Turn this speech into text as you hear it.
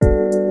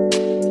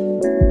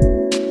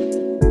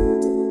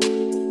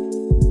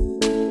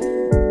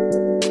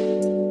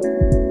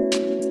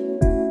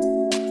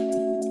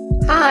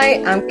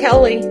I'm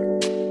Kelly.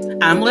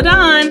 I'm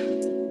LaDon.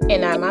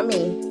 And I'm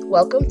Ami.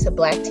 Welcome to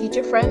Black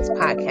Teacher Friends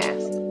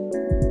Podcast.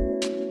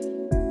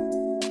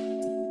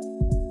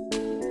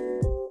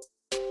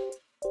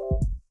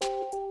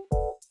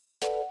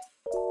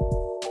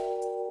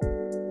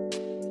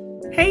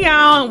 Hey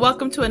y'all, and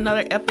welcome to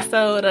another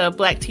episode of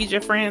Black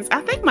Teacher Friends.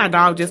 I think my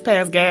dog just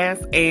passed gas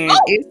and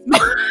it's...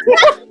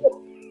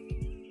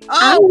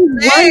 I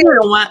was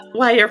wondering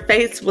why your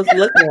face was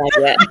looking like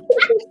that.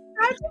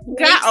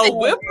 got a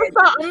whip or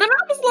something, and I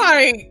was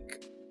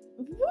like,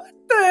 what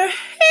the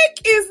heck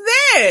is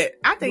that?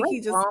 I think he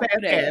just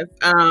passed gas.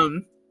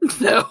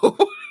 No.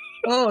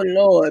 Oh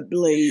Lord,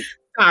 Blake.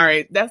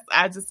 Sorry,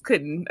 I just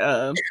couldn't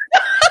So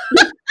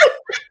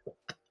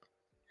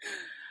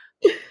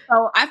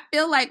I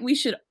feel like we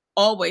should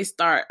always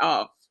start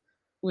off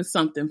with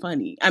something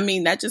funny. I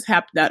mean, that just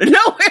happened out of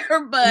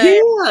nowhere, but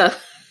yeah.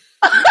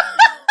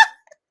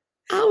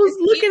 I was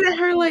looking at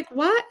her like,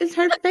 why is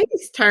her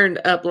face turned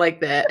up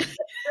like that?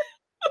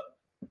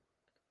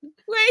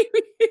 wait.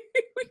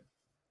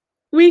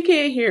 We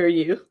can't hear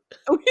you.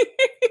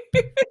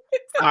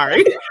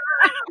 Sorry.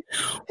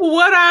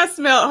 What I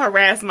smelled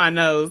harassed my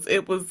nose.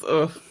 It was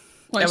that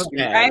was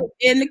bad. Right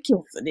in the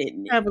kisser,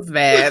 didn't it? That was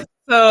bad.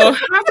 So,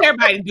 how's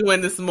everybody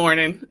doing this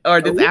morning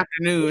or this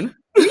afternoon?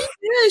 Good,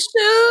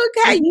 Suge.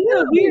 How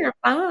you? We are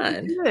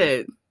fine.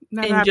 Good.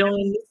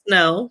 Enjoying the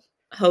snow.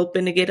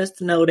 Hoping to get a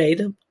snow day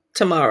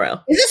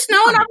tomorrow. Is it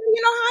snowing over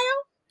in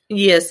Ohio?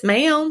 Yes,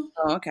 ma'am.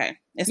 Oh, okay.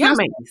 It's Y'all not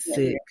make me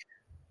sick.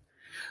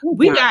 Oh,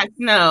 We God. got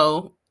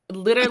snow.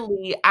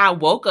 Literally, I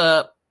woke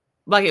up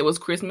like it was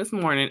Christmas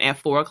morning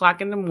at 4:00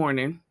 in the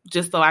morning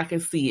just so I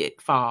could see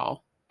it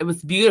fall. It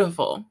was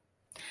beautiful.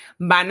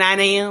 By 9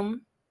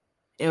 a.m.,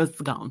 it was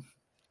gone.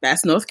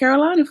 That's North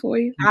Carolina for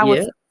you. I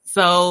was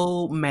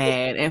so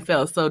mad and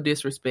felt so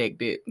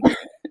disrespected.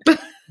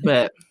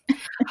 But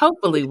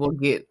hopefully we'll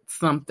get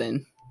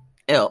something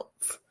else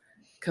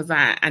because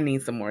I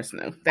need some more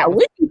snow. I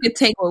wish you could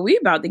take what we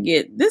about to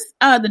get. This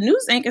the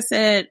news anchor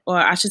said, or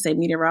I should say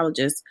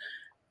meteorologist,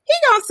 he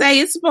gonna say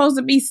it's supposed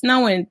to be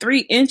snowing 3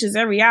 inches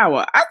every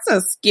hour. I said,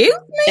 excuse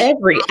me?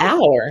 Every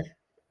hour.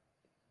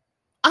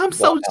 I'm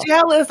so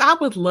jealous. I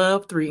would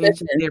love 3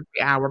 inches every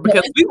hour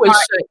because we would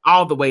shut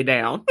all the way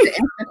down. The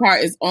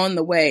Instacart is on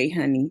the way,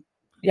 honey.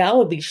 Y'all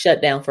would be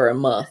shut down for a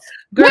month.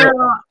 Girl,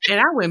 and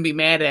I wouldn't be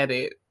mad at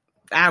it.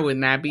 I would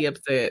not be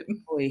upset.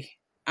 Boy,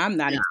 I'm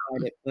not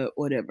excited, but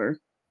whatever.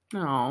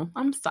 No,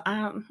 I'm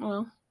sorry.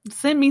 Well,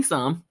 send me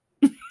some.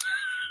 I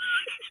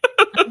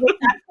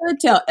could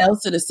tell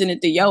Elsa to send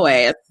it to your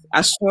ass.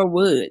 I sure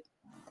would.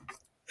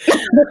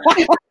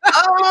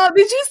 Oh,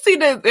 did you see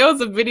that? There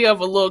was a video of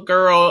a little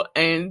girl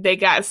and they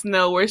got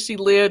snow where she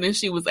lived and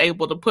she was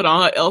able to put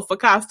on her Elsa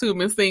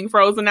costume and sing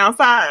Frozen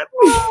outside.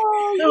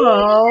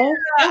 Oh,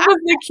 That was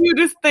the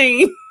cutest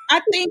thing.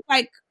 I think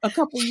like a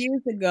couple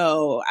years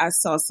ago, I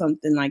saw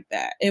something like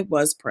that. It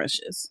was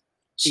precious.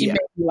 She made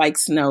me like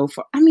snow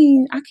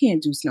I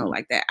can't do snow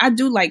like that. I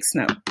do like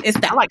snow. It's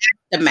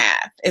the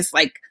math. It's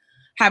like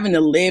having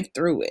to live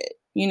through it,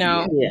 you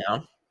know? Yeah.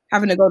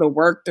 Having to go to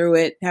work through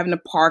it, having to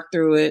park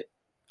through it,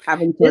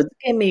 having to... Just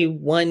give me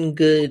one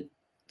good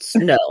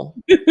snow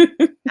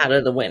out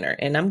of the winter,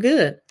 and I'm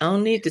good. I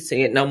don't need to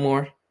see it no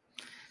more.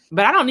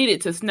 But I don't need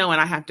it to snow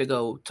and I have to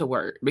go to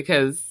work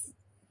because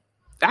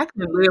I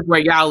can live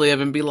where y'all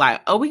live and be like,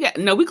 oh,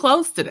 we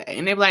closed today.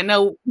 And they're like,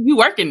 no, you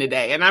working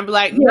today. And I'm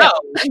like, no,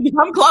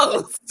 I'm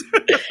closed.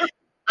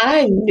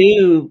 I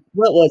knew,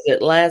 what was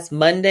it, last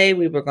Monday,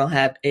 we were going to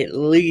have at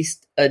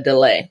least a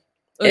delay.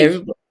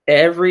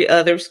 Every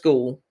other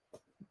school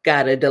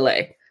got a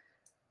delay.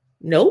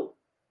 Nope.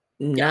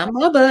 Not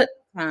my butt.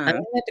 I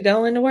had to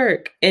go into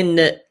work. In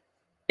the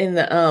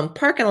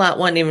parking lot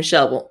wasn't even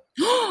shoveled.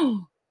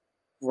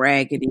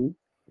 Raggedy.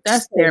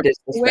 That's their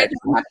where'd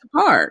y'all have to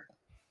park?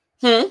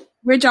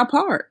 Where'd y'all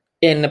park?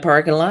 In the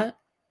parking lot.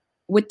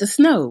 With the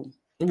snow.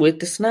 With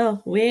the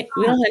snow. We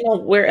don't have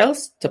nowhere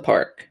else to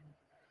park.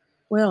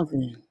 Well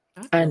then.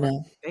 I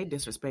know. They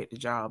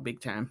disrespected y'all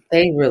big time.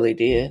 They really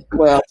did.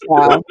 Well,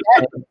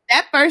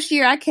 that first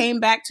year I came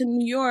back to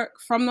New York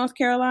from North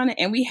Carolina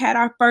and we had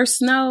our first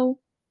snow.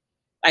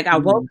 Like I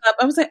woke up,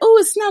 I was like, oh,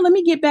 it's snow. Let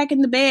me get back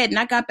in the bed. And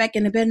I got back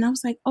in the bed and I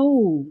was like,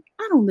 oh,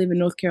 I don't live in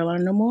North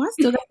Carolina no more. I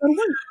still got to go to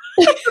work.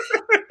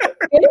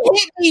 It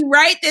hit me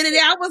right then and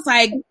there. I was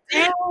like,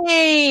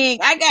 dang,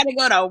 I got to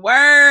go to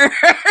work.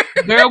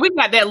 Girl, we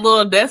got that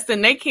little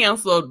destin. They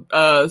canceled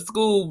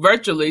school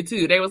virtually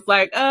too. They was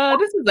like,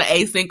 this is an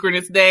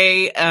asynchronous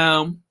day.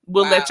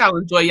 We'll let y'all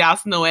enjoy y'all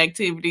snow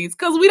activities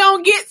because we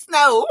don't get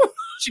snow.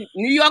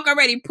 New York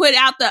already put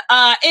out the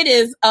it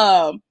is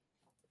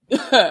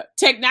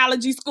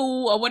technology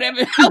school or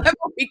whatever, however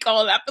we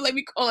call it. I feel like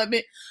we call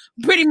it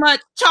pretty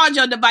much charge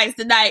your device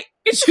tonight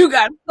because you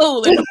got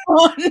school in the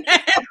morning.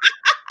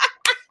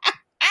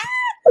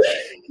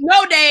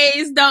 Snow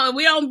days,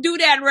 we don't do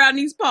that around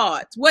these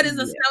parts. What is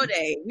a snow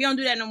day? We don't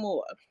do that no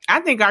more.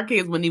 I think our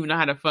kids wouldn't even know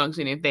how to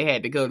function if they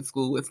had to go to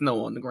school with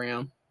snow on the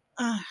ground.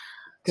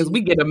 Because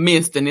we get a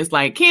mist and it's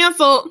like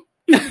canceled.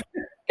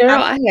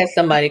 Girl, I had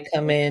somebody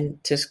come in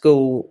to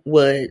school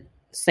with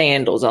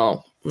sandals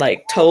on,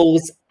 like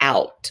toes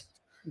out.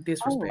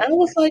 Disrespect. I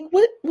was like,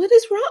 what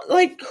is wrong?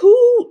 Like,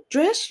 who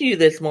dressed you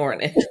this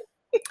morning?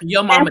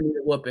 Your mama need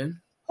a whooping.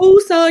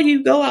 Who saw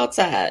you go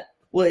outside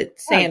with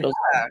sandals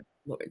on?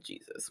 Lord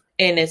Jesus.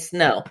 And it's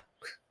snow.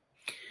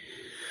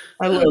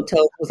 My little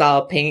toe was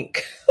all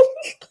pink.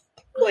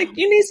 Like,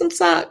 you need some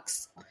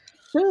socks.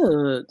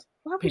 Good.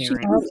 Why would she I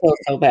feel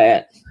so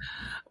bad.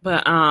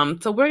 But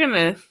so we're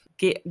gonna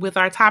get with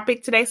our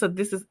topic today. So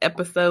this is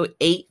episode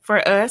 8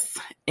 for us,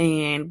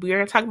 and we're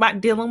gonna talk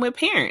about dealing with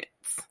parents.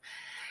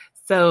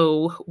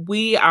 So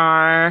we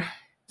are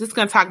just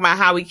gonna talk about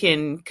how we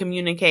can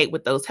communicate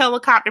with those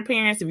helicopter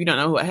parents. If you don't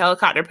know what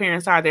helicopter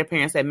parents are, they're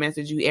parents that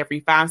message you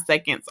every 5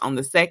 seconds on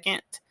the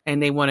second,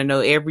 and they want to know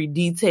every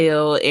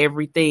detail,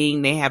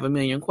 everything. They have a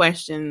million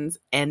questions,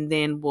 and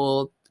then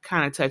we'll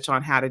kind of touch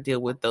on how to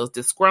deal with those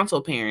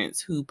disgruntled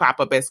parents who pop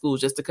up at school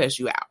just to cuss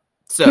you out.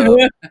 So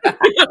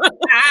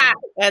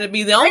that'll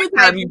be the only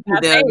time you see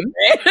them.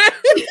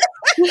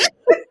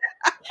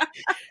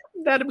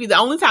 That'll be the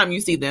only time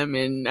you see them,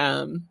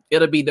 and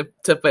it'll be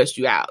to fuss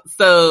you out.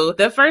 So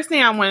the first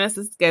thing I want us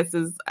to discuss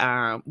is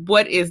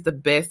what is the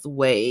best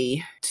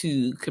way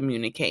to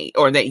communicate,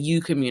 or that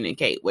you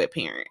communicate with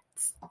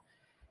parents?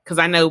 Because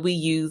I know we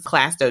use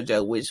Class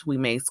Dojo, which we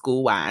made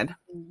school-wide.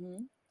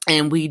 Mm-hmm.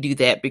 And we do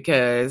that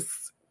because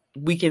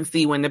we can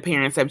see when the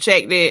parents have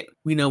checked it.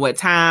 We know what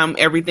time.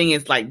 Everything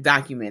is like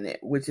documented,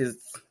 which is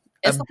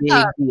a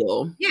big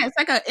deal. Yeah, it's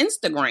like an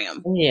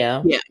Instagram.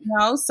 Yeah. You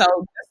know, so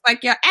just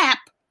like your app,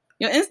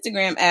 your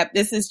Instagram app,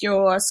 this is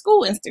your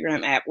school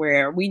Instagram app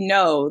where we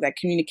know that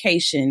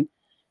communication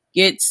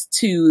gets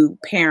to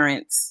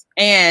parents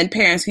and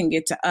parents can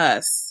get to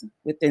us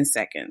within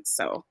seconds.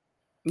 So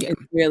it's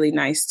really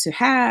nice to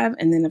have.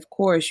 And then, of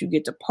course, you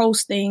get to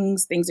post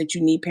things that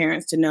you need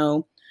parents to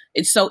know.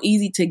 It's so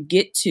easy to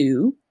get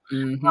to.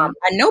 Mm-hmm.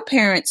 I know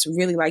parents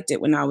really liked it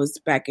when I was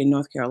back in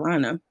North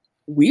Carolina.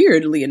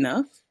 Weirdly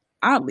enough,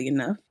 oddly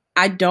enough,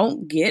 I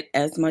don't get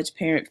as much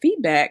parent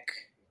feedback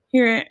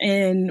here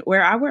in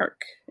where I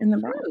work in the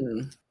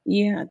Bronx.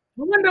 Yeah. I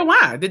wonder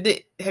why.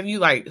 Have you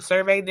like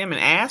surveyed them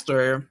and asked,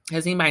 or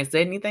has anybody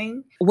said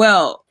anything?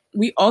 Well,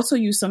 we also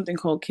use something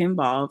called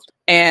Kinvolved,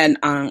 and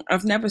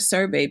I've never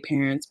surveyed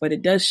parents, but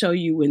it does show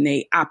you when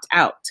they opt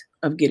out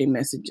of getting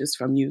messages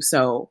from you.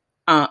 So,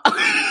 damn,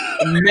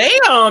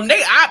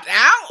 they opt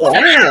out.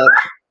 Wow.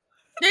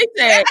 They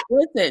said,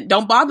 "Listen,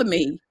 don't bother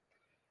me.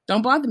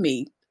 Don't bother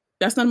me.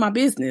 That's none of my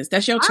business.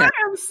 That's your child."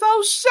 I am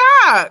so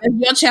shocked. That's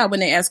your child when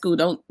they ask school.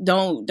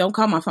 Don't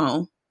call my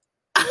phone.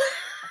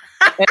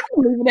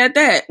 Leave it at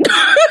that.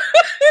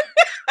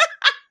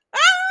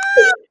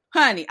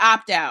 Honey,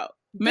 opt out.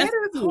 That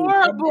is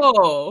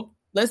horrible.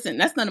 Listen,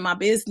 that's none of my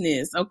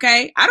business.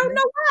 Okay, I don't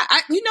know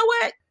why. You know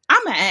what?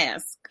 I'm gonna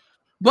ask,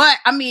 but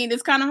I mean,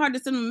 it's kind of hard to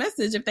send them a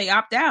message if they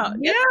opt out.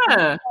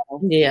 Yeah.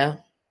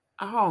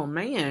 Oh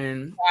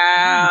man.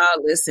 Wow.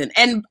 Listen,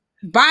 and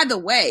by the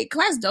way,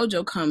 Class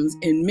Dojo comes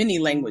in many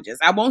languages.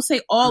 I won't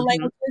say all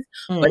languages,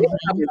 but it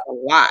comes a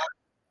lot.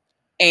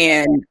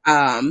 And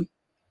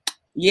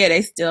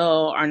they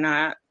still are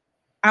not.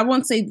 I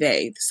won't say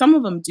they. Some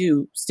of them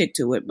do stick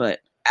to it, but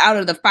out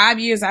of the 5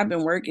 years I've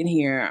been working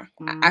here,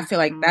 I feel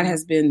like that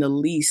has been the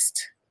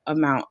least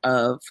amount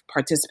of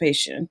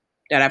participation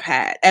that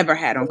I've ever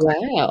had on class.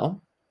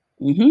 Wow.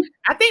 Mm-hmm.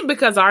 I think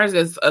because ours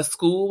is a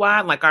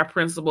school-wide, like our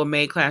principal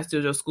made Class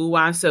Dojo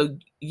school-wide, so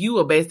you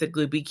will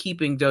basically be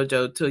keeping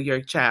Dojo till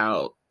your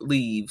child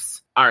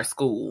leaves our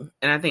school.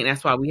 And I think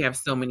that's why we have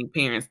so many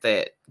parents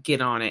that get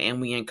on it and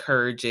we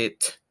encourage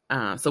it.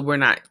 So we're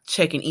not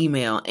checking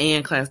email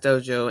and Class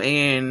Dojo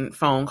and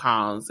phone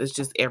calls. It's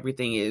just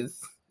everything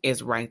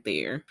is right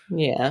there.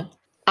 Yeah.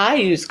 I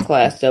use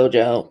Class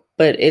Dojo,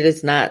 but it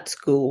is not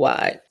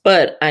school-wide.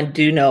 But I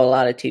do know a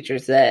lot of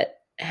teachers that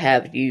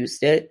have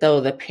used it,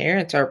 though the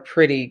parents are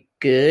pretty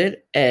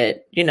good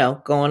at,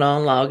 going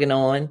on, logging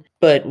on.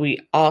 But we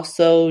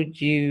also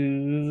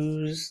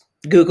use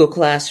Google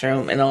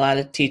Classroom, and a lot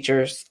of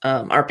teachers,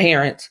 our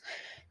parents,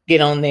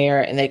 get on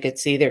there and they could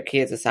see their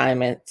kids'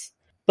 assignments.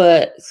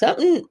 But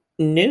something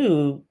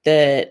new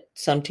that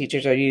some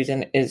teachers are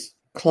using is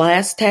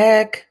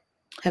ClassTag.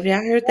 Have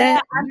y'all heard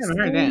that? I haven't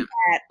heard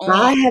that.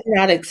 I have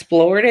not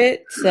explored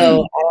it,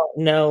 so I don't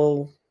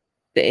know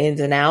the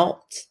ins and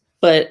outs.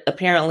 But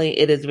apparently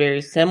it is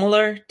very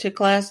similar to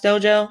Class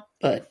Dojo.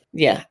 But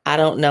yeah, I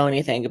don't know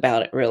anything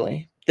about it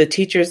really. The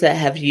teachers that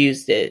have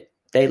used it,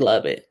 they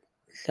love it.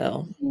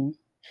 So,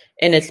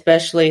 and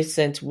especially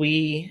since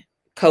we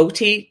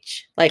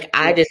co-teach, like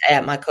I just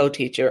add my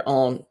co-teacher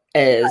on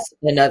as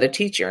another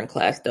teacher in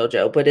Class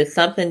Dojo, but it's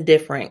something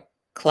different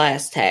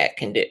ClassTag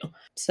can do.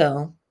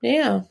 So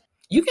yeah.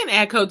 You can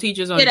add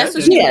co-teachers on. That's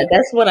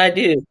what I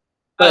do.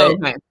 But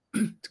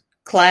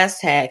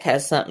ClassTag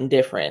has something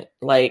different.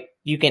 Like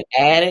you can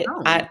add it.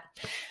 I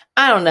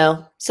don't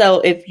know.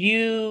 So if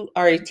you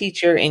are a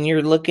teacher and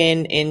you're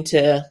looking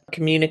into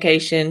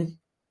communication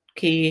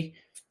key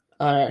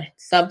or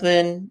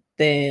something,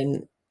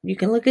 then you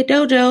can look at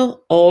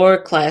Dojo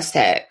or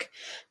ClassTag.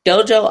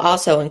 Dojo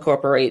also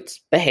incorporates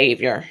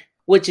behavior,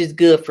 which is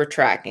good for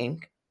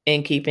tracking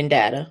and keeping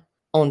data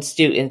on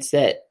students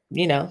that,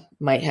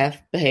 might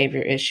have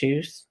behavior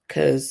issues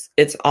because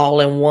it's all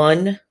in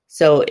one.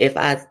 So if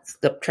I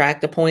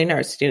subtract a point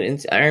or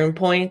students earn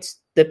points,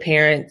 the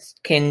parents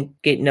can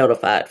get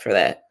notified for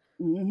that.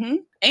 Mm-hmm.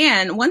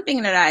 And one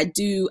thing that I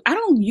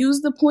don't use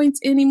the points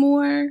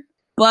anymore,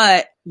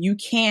 but you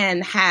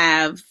can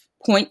have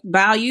point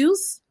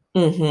values,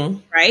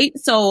 right?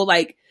 So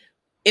like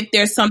if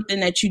there's something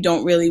that you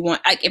don't really want,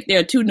 like if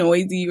they're too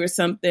noisy or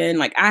something,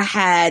 like I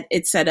had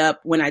it set up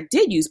when I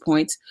did use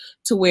points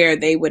to where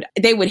they would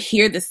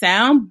hear the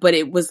sound, but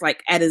it was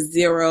like at a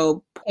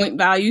 0 point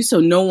value. So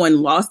no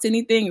one lost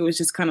anything. It was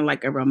just kind of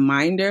like a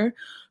reminder.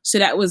 So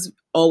that was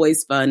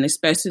always fun,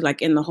 especially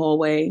like in the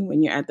hallway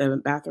when you're at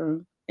the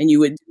bathroom and you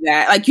would do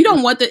that. Like you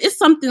don't want it's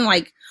something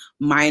like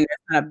minor,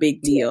 not a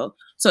big deal.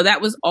 So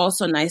that was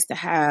also nice to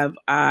have.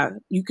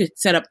 You could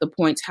set up the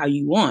points how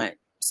you want.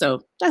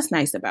 So that's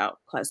nice about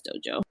Class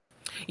Dojo.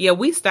 Yeah,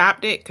 we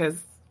stopped it because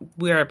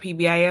we're a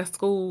PBIS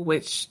school,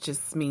 which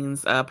just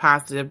means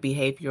positive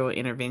behavioral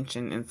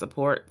intervention and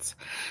supports.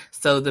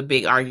 So the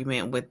big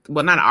argument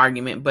not an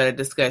argument, but a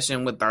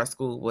discussion with our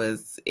school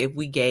was if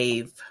we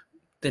gave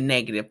the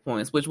negative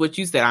points, which what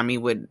you said,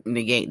 would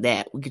negate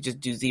that. We could just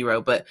do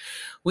 0. But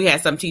we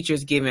had some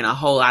teachers giving a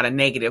whole lot of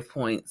negative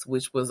points,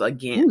 which was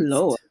against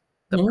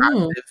the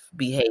positive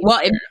behavior.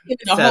 Well, if you're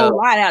giving a whole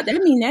lot out, that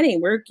means that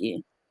ain't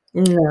working.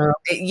 No.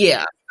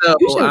 Yeah. So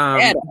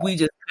we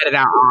just cut it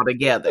out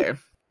altogether.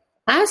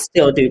 I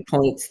still do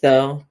points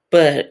though,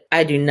 but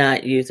I do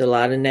not use a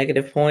lot of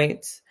negative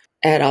points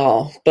at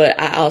all. But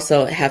I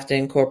also have to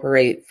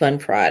incorporate Fun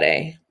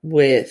Friday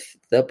with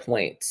the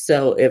points.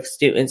 So if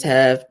students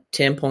have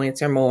 10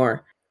 points or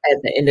more at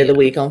the end of the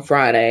week on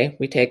Friday,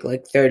 we take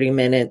like 30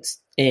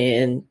 minutes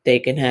and they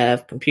can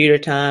have computer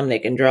time, they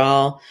can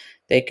draw,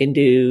 they can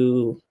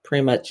do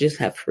pretty much just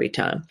have free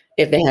time.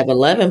 If they have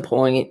 11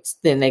 points,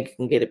 then they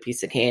can get a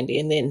piece of candy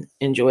and then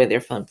enjoy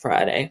their Fun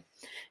Friday.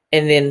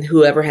 And then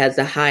whoever has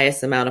the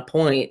highest amount of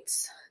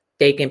points,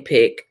 they can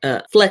pick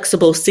a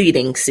flexible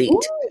seating seat.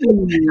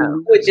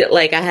 Which,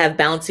 like, I have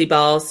bouncy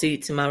ball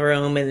seats in my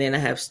room, and then I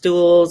have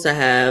stools, I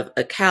have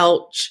a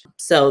couch.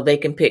 So they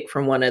can pick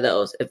from one of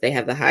those if they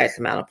have the highest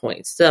amount of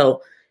points.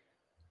 So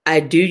I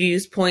do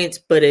use points,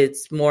 but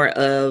it's more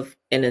of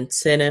an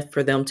incentive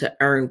for them to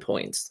earn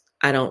points.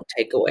 I don't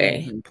take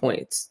away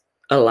points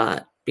a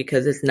lot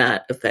because it's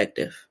not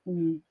effective.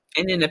 And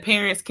then the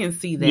parents can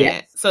see that.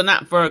 Yes. So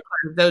not for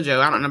Class Dojo,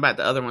 I don't know about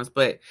the other ones,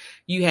 but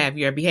you have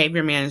your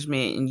behavior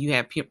management and you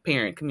have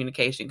parent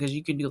communication because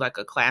you can do like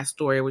a class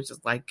story, which is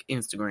like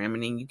Instagram,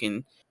 and then you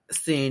can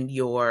send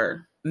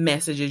your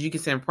messages. You can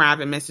send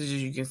private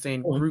messages. You can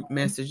send group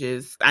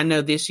messages. I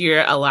know this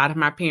year a lot of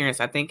my parents,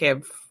 I think,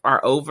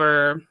 are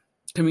over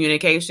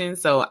communication.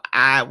 So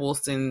I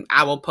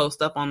will post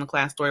stuff on the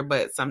class story,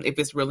 but if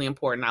it's really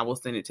important, I will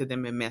send it to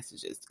them in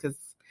messages because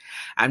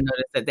I've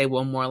noticed that they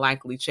will more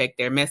likely check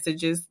their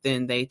messages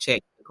than they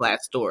check the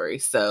class story.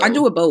 So I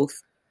do it both.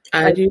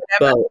 I do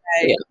both.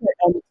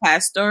 On the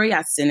class story,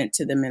 I send it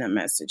to them in a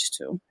message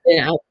too.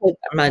 And I'll put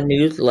my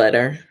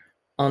newsletter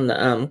on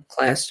the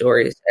class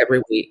stories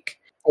every week.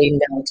 They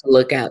know to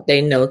look out.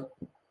 They know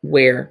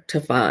where to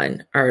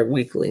find our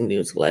weekly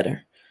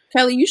newsletter.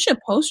 Kelly, you should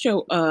post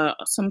your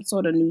some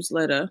sort of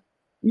newsletter.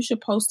 You should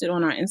post it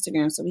on our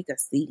Instagram so we can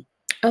see.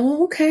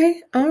 Oh,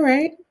 okay. All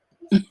right.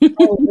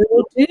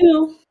 We'll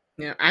do.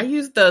 Yeah, I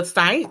use the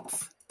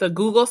sites, the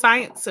Google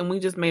sites, and we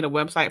just made a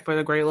website for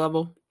the grade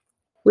level.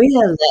 We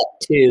have that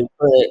too,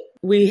 but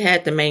we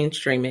had to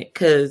mainstream it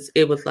because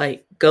it was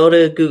like, go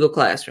to Google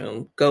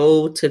Classroom,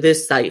 go to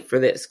this site for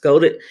this,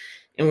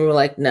 and we were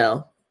like,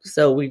 no.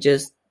 So we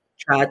just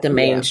tried to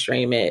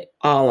mainstream it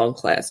all on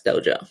Class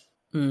Dojo.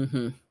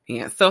 Mm-hmm.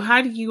 Yeah. So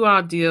how do you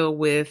all deal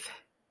with,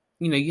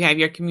 you have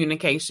your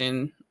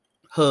communication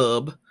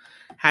hub.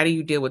 How do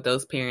you deal with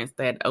those parents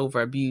that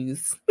over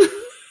abuse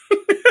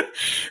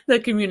the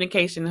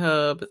communication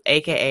hub,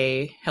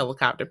 aka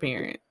helicopter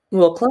parent?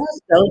 Well, Class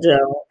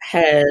Dojo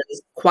has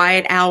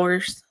quiet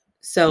hours,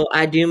 so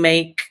I do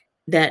make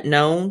that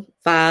known.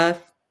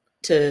 5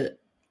 to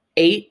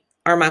 8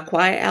 are my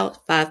quiet hours.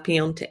 5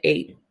 p.m. to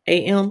 8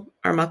 a.m.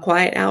 are my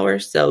quiet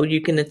hours, so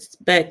you can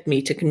expect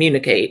me to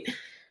communicate.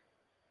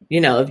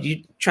 If you're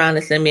trying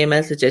to send me a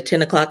message at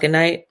 10 o'clock at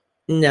night,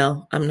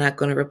 no, I'm not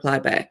going to reply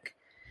back.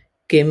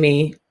 Give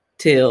me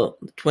till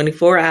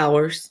 24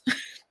 hours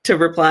to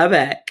reply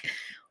back.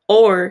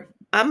 Or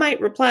I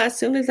might reply as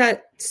soon as I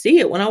see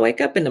it when I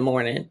wake up in the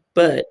morning.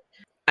 But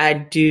I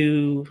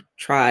do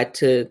try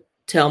to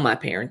tell my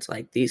parents,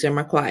 like, these are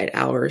my quiet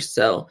hours.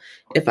 So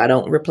if I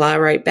don't reply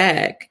right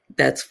back,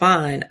 that's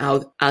fine.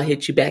 I'll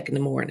hit you back in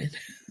the morning.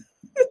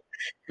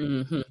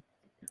 Mm-hmm.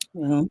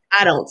 Well,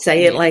 I don't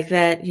say it like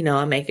that.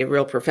 I make it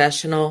real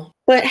professional.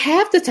 But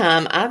half the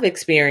time I've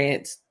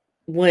experienced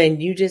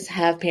when you just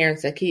have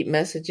parents that keep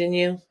messaging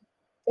you,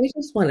 they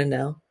just want to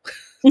know.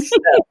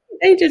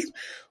 They just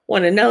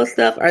want to know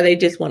stuff, or they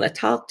just want to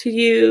talk to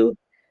you.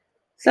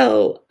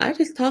 So I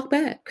just talk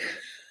back.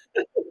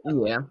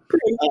 Yeah.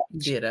 Pretty much.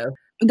 Ditto.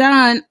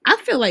 Don, I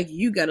feel like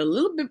you got a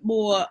little bit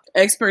more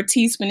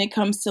expertise when it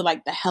comes to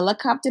like the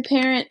helicopter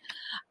parent.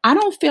 I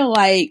don't feel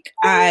like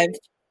I've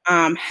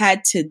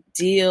had to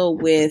deal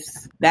with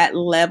that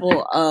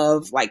level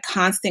of like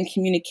constant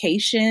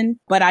communication,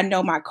 but I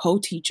know my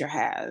co-teacher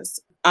has.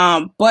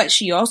 But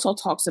she also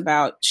talks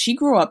about she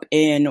grew up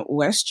in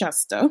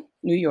Westchester,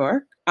 New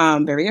York,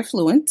 very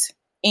affluent,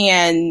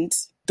 and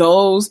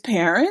those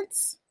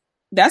parents.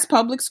 That's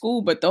public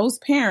school, but those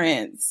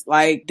parents,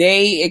 like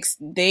they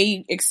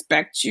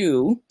expect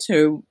you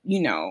to,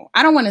 you know,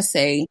 I don't want to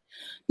say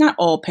not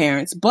all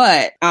parents,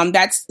 but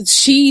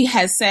she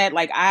has said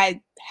like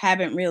I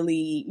haven't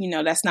really, you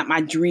know, that's not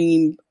my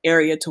dream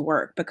area to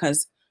work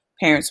because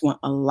parents want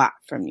a lot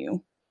from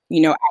you,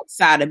 you know,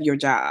 outside of your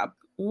job.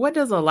 What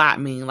does a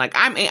lot mean? Like,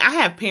 I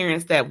have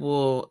parents that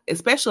will,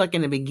 especially like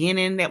in the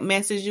beginning, that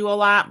message you a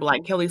lot. But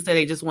like Kelly said,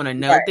 they just want to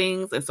know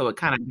things, and so it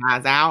kind of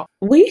dies out.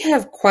 We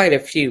have quite a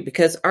few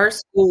because our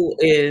school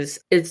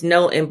it's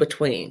no in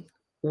between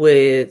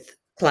with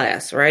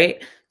class,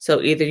 right?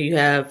 So either you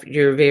have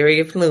your very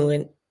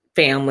affluent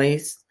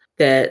families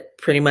that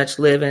pretty much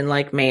live in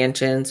like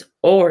mansions,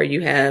 or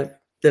you have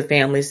the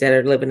families that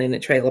are living in the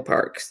trailer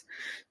parks.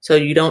 So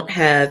you don't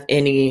have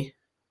any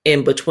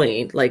in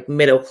between, like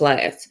middle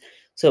class.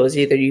 So it's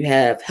either you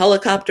have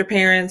helicopter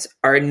parents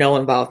or no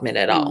involvement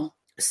at all.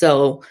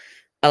 So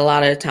a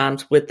lot of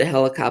times with the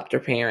helicopter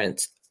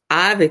parents,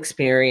 I've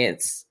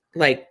experienced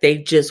like they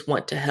just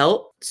want to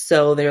help.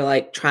 So they're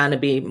like trying to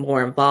be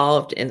more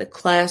involved in the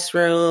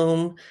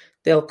classroom.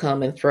 They'll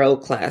come and throw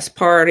class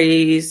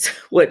parties,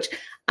 which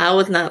I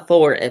was not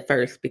for at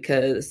first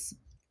because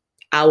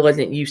I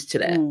wasn't used to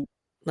that.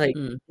 Like,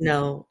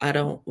 no, I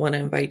don't want to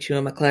invite you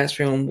in my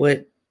classroom.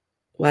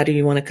 Why do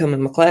you want to come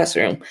in my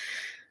classroom?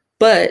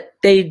 But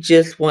they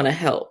just want to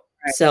help.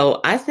 Right. So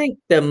I think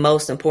the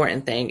most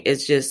important thing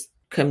is just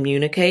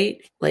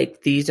communicate.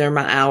 Like, these are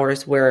my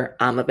hours where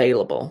I'm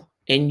available.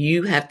 And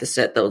you have to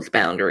set those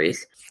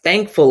boundaries.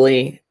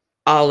 Thankfully,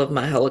 all of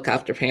my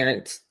helicopter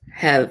parents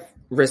have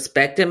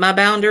respected my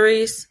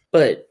boundaries,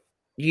 but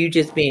you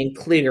just being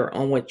clear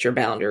on what your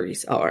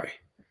boundaries are.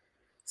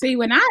 See,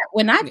 when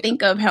I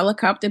think of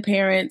helicopter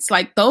parents,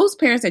 like those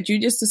parents that you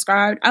just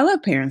described, I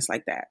love parents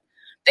like that.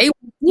 And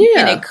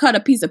they cut a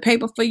piece of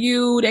paper for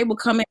you. They will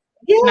come in.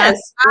 Yes,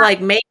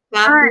 like make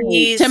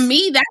copies. To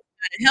me, that's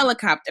not a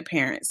helicopter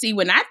parent. See,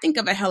 when I think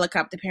of a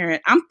helicopter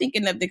parent, I'm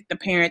thinking of the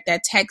parent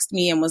that texted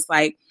me and was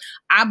like,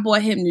 I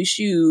bought him new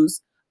shoes.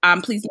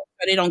 Please make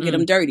sure they don't get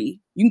them dirty.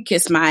 You can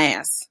kiss my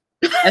ass.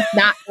 That's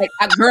not like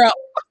a girl.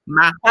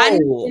 My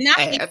whole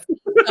ass.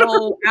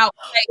 So out,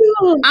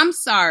 like, I'm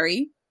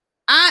sorry.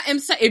 I am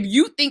sorry. If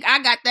you think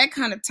I got that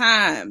kind of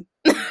time,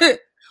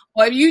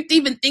 or if you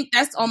even think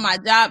that's on my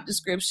job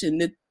description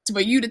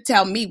for you to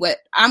tell me what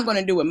I'm going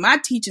to do with my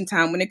teaching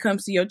time when it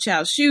comes to your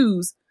child's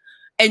shoes,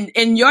 and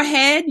in your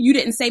head, you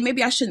didn't say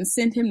maybe I shouldn't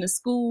send him to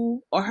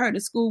school or her to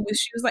school with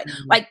shoes.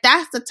 Like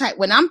that's the type,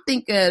 when I'm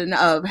thinking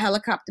of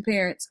helicopter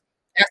parents,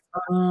 that's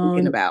what I'm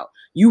thinking about.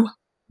 You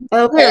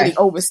clearly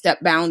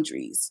overstep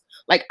boundaries.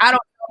 Like, I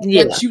don't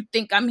know what you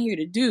think I'm here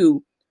to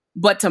do,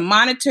 but to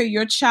monitor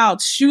your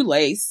child's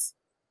shoelace,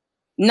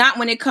 not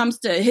when it comes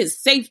to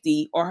his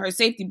safety or her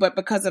safety, but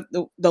because of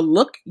the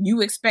look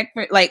you expect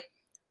for, like,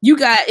 you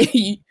got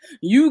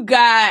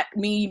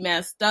me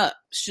messed up,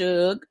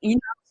 Suge. You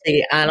know,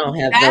 see, I don't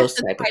have those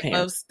type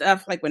of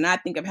stuff. Like, when I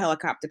think of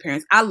helicopter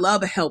parents, I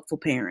love a helpful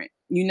parent,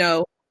 you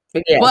know.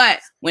 Yes. But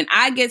when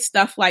I get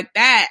stuff like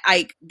that,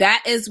 like,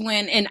 that is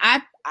when, and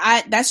I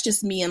that's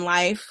just me in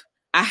life.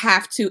 I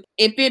have to,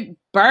 if it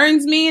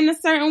burns me in a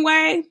certain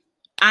way,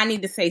 I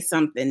need to say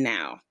something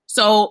now.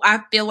 So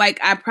I feel like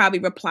I probably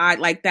replied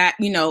like that.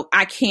 You know,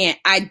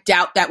 I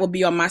doubt that will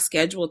be on my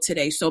schedule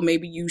today. So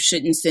maybe you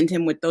shouldn't send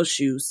him with those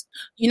shoes.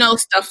 You know,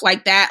 stuff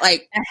like that.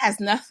 Like, that has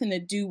nothing to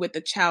do with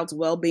the child's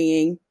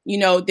well-being. You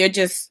know, they're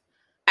just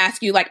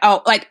asking you like,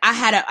 oh, like I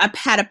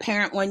had a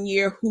parent one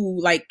year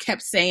who like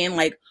kept saying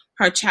like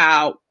her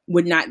child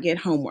would not get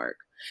homework.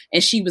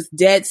 And she was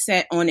dead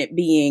set on it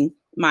being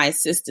my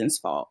assistant's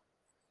fault.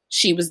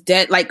 She was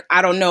dead, like,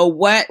 I don't know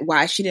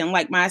why she didn't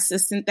like my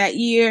assistant that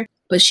year,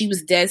 but she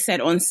was dead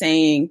set on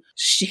saying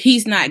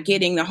he's not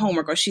getting the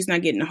homework or she's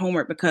not getting the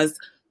homework because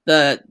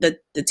the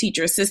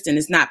teacher assistant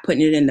is not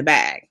putting it in the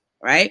bag,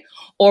 right?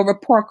 Or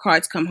report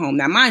cards come home.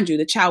 Now, mind you,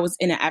 the child was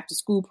in an after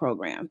school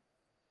program,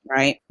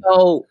 right?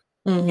 So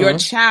your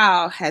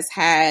child has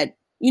had,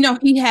 you know,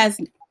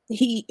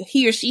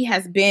 he or she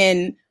has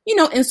been, you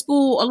know, in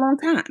school a long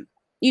time,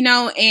 you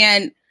know,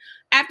 and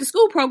after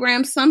school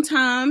programs,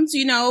 sometimes,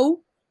 you know,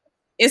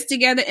 it's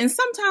together and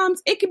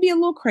sometimes it can be a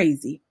little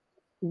crazy.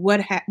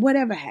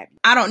 Whatever happened.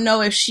 I don't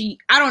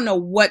know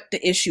what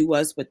the issue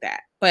was with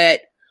that,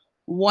 but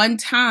one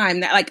time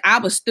that, like, I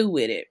was through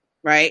with it,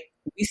 right?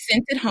 We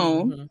sent it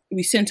home.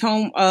 We sent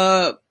home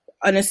an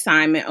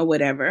assignment or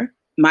whatever.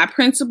 My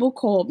principal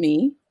called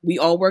me. We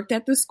all worked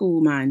at the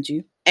school, mind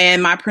you.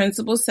 And my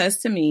principal says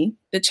to me,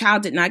 the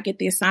child did not get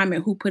the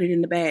assignment. Who put it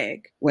in the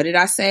bag? What did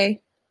I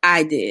say?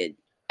 I did.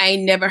 I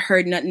ain't never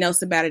heard nothing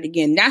else about it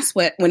again. That's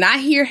what, when I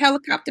hear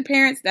helicopter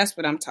parents, that's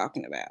what I'm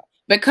talking about.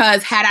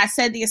 Because had I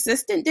said the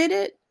assistant did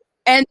it,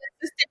 and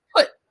the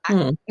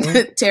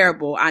assistant put,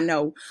 terrible, I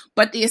know,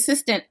 but the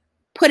assistant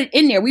put it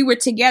in there. We were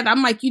together.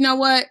 I'm like, you know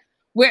what?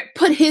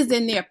 Put his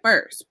in there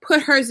first.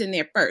 Put hers in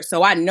there first.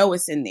 So I know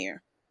it's in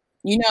there.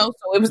 You know,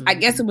 so it was, I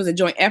guess it was a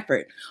joint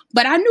effort,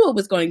 but I knew it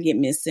was going to get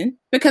missing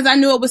because I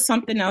knew it was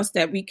something else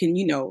that we can,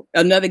 you know,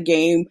 another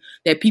game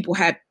that people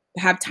have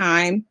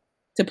time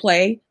to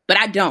play, but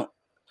I don't.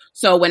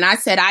 So when I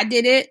said I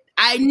did it,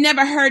 I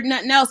never heard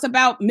nothing else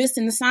about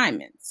missing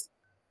assignments.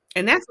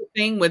 And that's the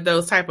thing with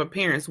those type of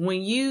parents.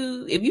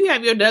 If you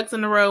have your ducks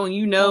in a row and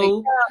you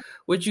know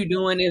what you're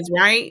doing is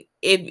right,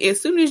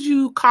 as soon as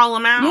you call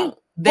them out,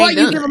 or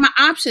you give them an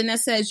option that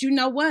says, you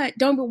know what,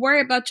 don't be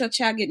worried about your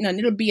child getting nothing.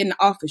 It'll be in the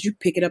office. You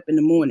pick it up in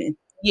the morning.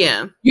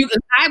 Yeah.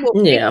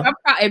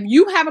 If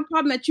you have a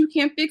problem that you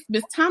can't fix,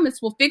 Miss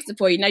Thomas will fix it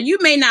for you. Now, you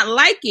may not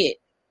like it.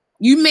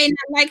 You may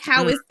not like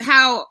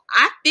how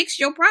I fix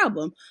your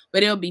problem,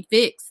 but it'll be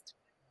fixed.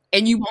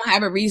 And you won't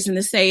have a reason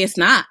to say it's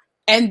not.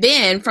 And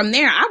then from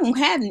there, I won't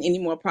have any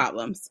more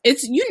problems.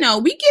 It's, you know,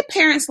 we get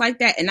parents like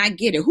that, and I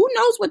get it. Who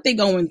knows what they're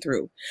going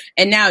through?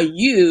 And now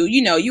you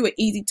an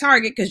easy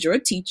target because you're a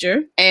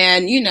teacher,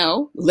 and, you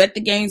know, let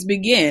the games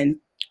begin.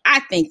 I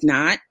think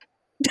not.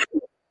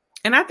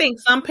 And I think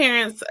some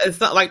parents,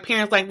 like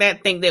parents like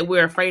that, think that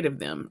we're afraid of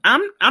them.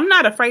 I'm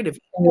not afraid of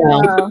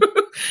you.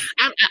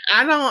 Yeah.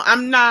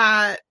 I'm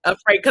not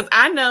afraid because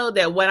I know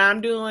that what I'm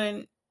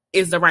doing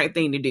is the right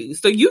thing to do.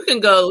 So you can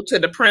go to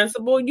the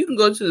principal, you can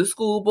go to the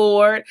school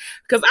board,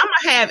 because I'm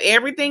going to have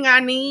everything I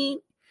need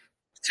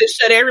to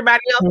shut everybody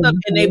else up,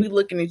 and they be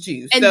looking at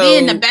you. And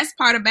then the best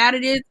part about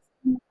it is,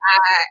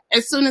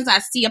 as soon as I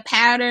see a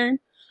pattern,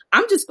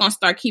 I'm just going to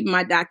start keeping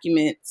my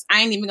documents.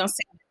 I ain't even going to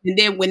say. And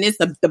then when it's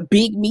the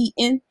big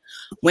meeting,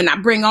 when I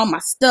bring all my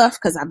stuff,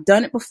 because I've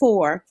done it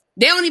before,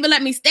 they don't even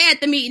let me stay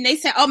at the meeting. They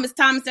say, oh, Ms.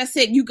 Thomas, that's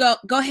it. You go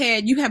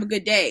ahead. You have a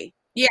good day.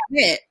 Yeah,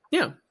 that's it.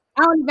 Yeah.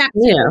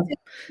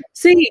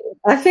 See,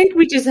 I think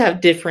we just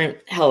have different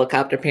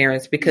helicopter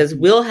parents, because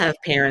we'll have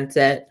parents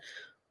that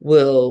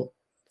will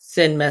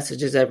send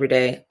messages every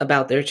day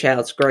about their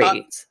child's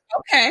grades.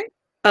 Okay.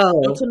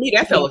 Oh, to me,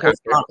 that's helicopter.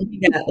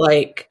 He got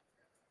like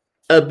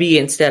a B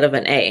instead of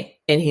an A,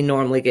 and he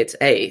normally gets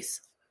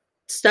A's.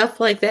 Stuff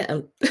like that.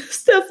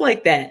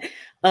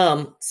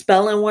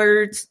 Spelling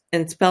words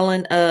and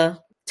spelling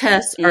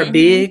tests are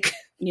big.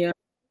 Yeah.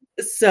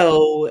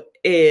 So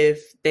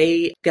if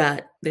they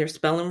got their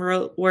spelling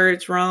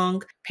words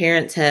wrong,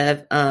 parents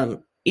have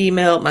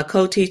emailed my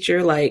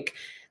co-teacher. Like,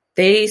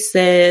 they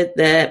said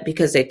that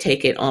because they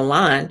take it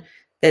online,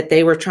 that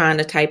they were trying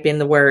to type in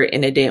the word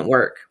and it didn't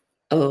work.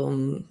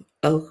 Oh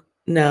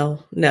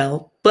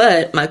no.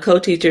 But my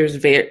co-teacher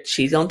is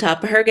she's on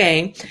top of her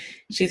game.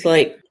 She's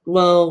like,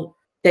 well,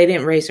 they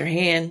didn't raise her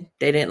hand.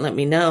 They didn't let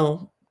me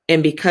know.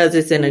 And because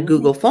it's in a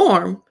Google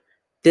form,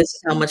 this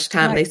is how much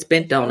time they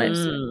spent on it.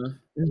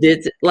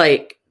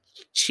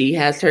 She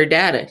has her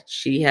data.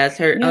 She has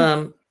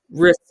her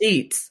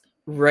receipts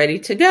ready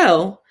to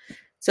go.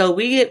 So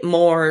we get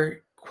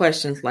more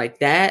questions like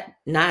that,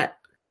 not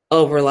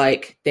over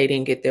like they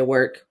didn't get their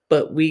work,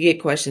 but we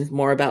get questions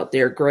more about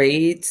their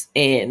grades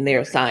and their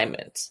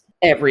assignments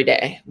every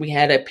day. We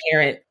had a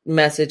parent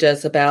message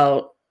us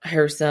about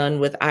her son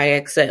with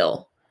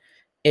IXL,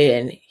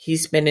 and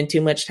he's spending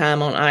too much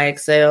time on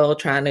IXL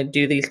trying to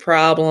do these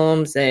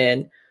problems.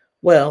 And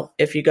well,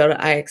 if you go to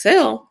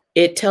IXL,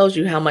 it tells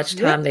you how much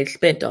time they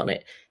spent on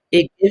it.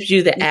 It gives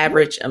you the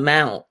average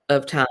amount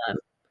of time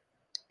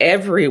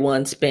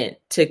everyone spent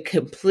to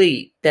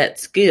complete that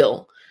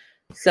skill.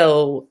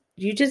 So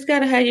you just got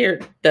to have your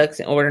ducks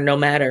in order, no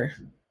matter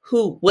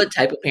what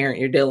type of parent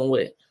you're dealing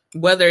with.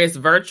 Whether it's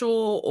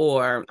virtual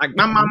or, like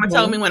my mama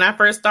told me when I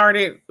first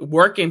started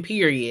working,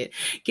 period,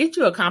 get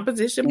you a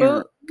composition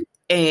book.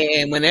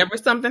 And whenever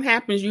something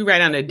happens, you write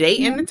down the date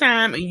and the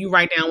time, and you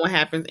write down what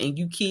happens, and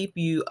you keep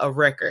you a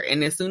record.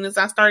 And as soon as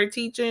I started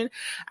teaching,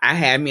 I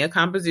had me a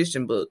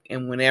composition book.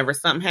 And whenever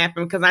something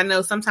happened, because I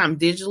know sometimes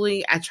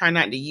digitally, I try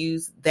not to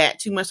use that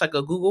too much, like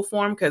a Google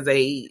form, because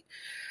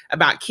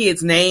about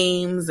kids'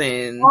 names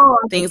and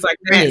things like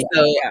that.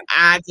 So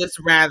I just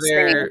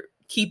rather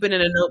keep it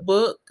in a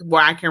notebook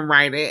where I can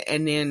write it.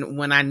 And then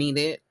when I need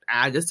it,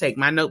 I just take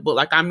my notebook.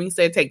 Like Ami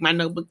said, take my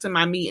notebook to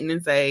my meeting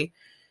and say,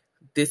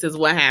 this is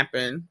what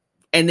happened.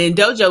 And then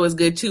Dojo is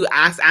good too.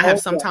 I have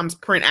sometimes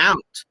print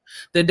out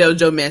the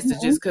Dojo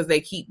messages because they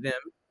keep them.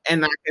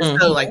 And I can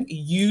tell, like,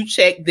 you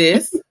check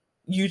this,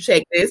 you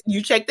check this,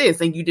 you check this,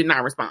 and you did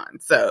not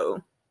respond.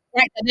 So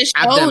right,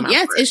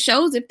 it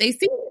shows if they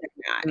see it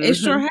or not. It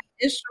sure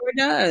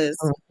does.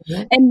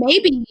 And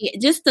maybe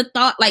just the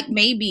thought, like,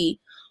 maybe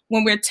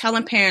when we're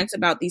telling parents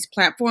about these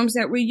platforms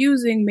that we're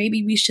using,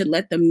 maybe we should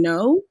let them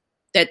know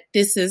that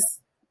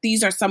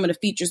these are some of the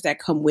features that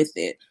come with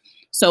it.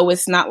 So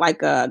it's not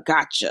like a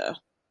gotcha.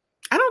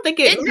 I don't think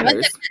it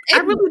matters. I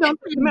really don't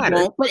think it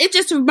matters. But it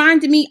just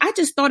reminded me, I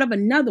just thought of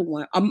another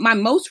one. My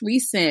most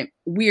recent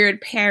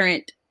weird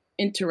parent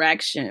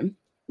interaction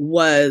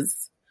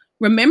was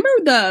remember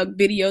the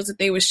videos that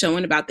they were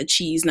showing about the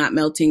cheese not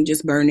melting,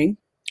 just burning?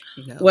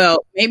 No. Well,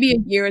 maybe a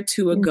year or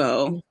two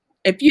ago,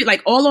 if you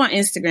like all on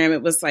Instagram,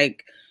 it was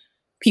like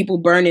people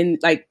burning,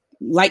 like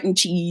lighting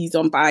cheese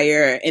on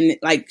fire and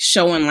like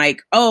showing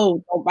like,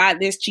 oh, don't buy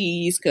this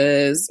cheese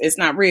because it's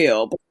not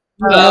real.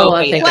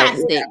 I think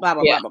plastic, blah,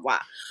 blah, blah, blah, blah.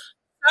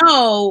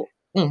 So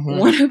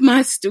one of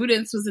my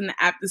students was in the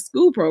after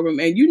school program,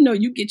 and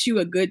you get you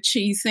a good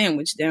cheese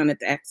sandwich down at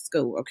the after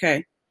school,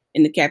 okay?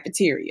 In the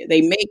cafeteria.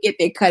 They make it,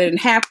 they cut it in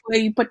halfway,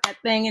 you put that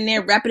thing in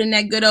there, wrap it in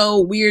that good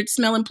old weird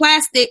smelling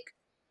plastic,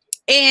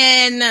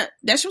 and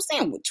that's your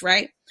sandwich,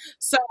 right?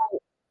 So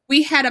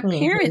we had a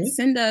parent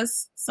send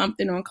us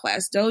something on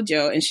Class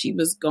Dojo, and she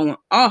was going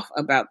off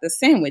about the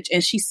sandwich,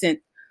 and she sent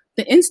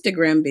the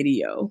Instagram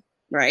video,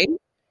 right?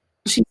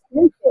 She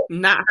sent it.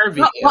 Not her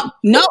video.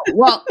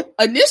 Well,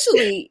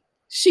 initially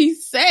she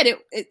said it,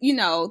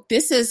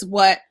 this is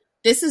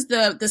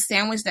the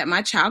sandwich that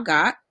my child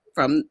got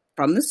from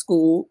the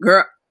school.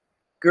 Girl.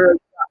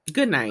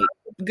 Good night.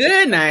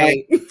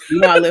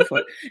 I live for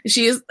it.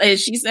 She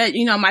said,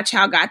 my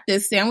child got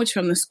this sandwich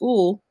from the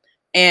school,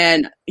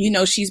 and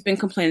she's been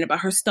complaining about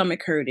her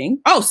stomach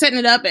hurting. Oh, setting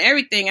it up and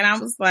everything. And I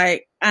was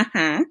like,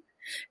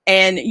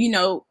 and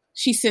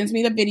she sends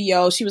me the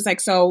video. She was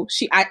like,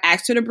 I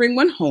asked her to bring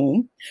one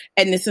home,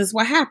 and this is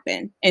what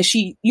happened. And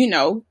she,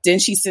 then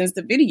she sends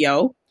the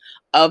video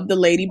of the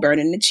lady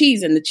burning the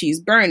cheese and the cheese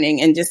burning,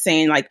 and just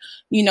saying like,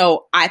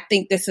 I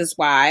think this is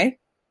why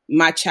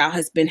my child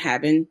has been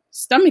having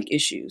stomach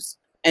issues.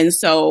 And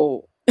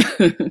so,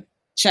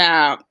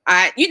 child,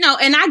 I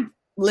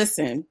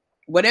listen,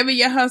 whatever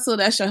your hustle,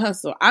 that's your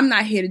hustle. I'm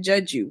not here to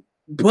judge you,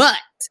 but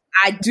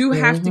I do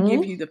have to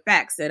give you the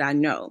facts that I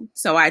know.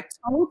 So I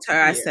told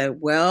her, I said,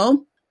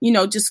 well,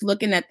 just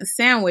looking at the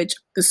sandwich,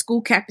 the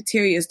school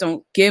cafeterias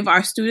don't give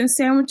our students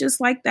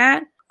sandwiches like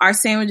that. Our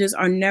sandwiches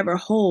are never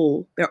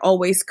whole. They're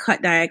always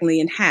cut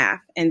diagonally in half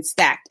and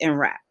stacked and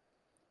wrapped.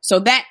 So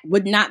that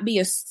would not be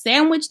a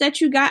sandwich that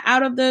you got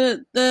out of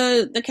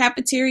the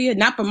cafeteria,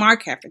 not from our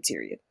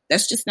cafeteria.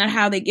 That's just not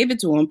how they give it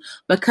to them,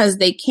 because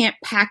they can't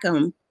pack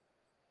them.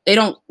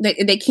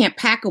 They can't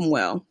pack them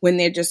well when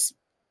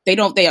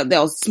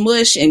they'll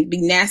smush and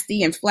be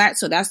nasty and flat.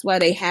 So that's why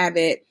they have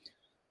it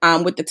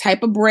with the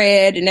type of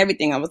bread and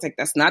everything. I was like,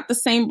 that's not the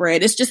same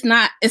bread. It's just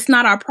not, it's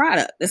not our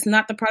product. It's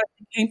not the product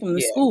that came from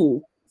the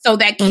school. So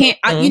that can't,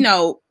 and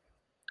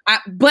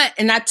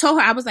I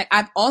told her, I was like,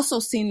 I've also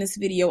seen this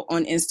video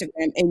on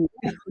Instagram, and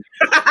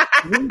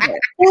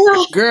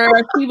girl,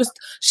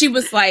 she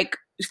was like,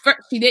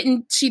 she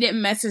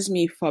didn't message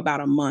me for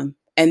about a month.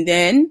 And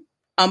then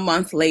a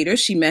month later,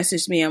 she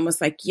messaged me and was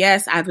like,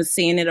 yes, I was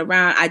seeing it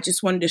around. I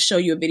just wanted to show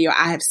you a video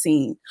I have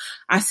seen.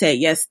 I said,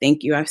 yes,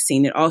 thank you. I've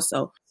seen it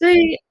also.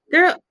 See,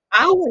 girl,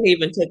 I wouldn't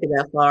even take it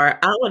that far.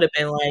 I would have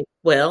been like,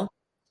 well,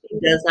 she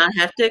does not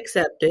have to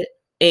accept it,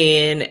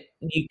 and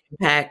you can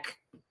pack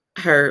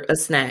her a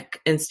snack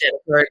instead of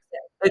her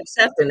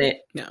accepting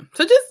it. Yeah.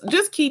 So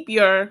just keep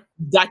your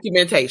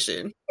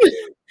documentation.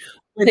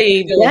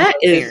 See, that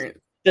is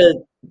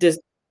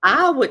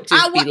I would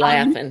just be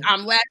laughing.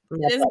 I'm laughing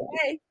this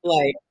way.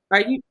 Like,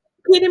 are you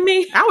kidding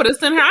me? I would have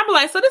sent her. I'd be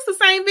like, so this the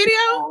same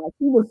video?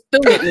 She was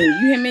stupid. You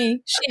hear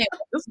me? Shit.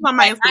 This is on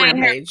my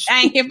Instagram page.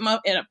 I ain't hit him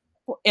up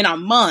in a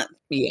month.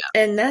 Yeah.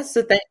 And that's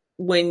the thing.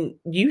 When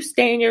you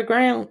stand your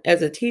ground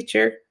as a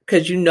teacher,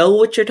 because you know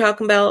what you're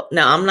talking about.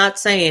 Now, I'm not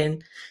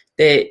saying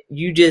that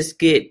you just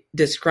get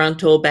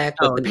disgruntled back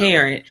with the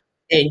parent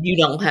and you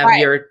don't have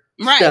your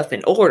stuff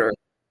in order.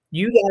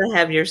 You got to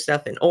have your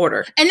stuff in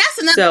order. And that's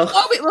another,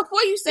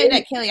 before you say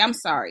that, Kelly, I'm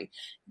sorry.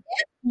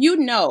 If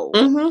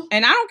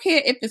and I don't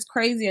care if it's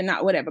crazy or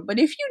not, whatever, but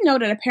if you know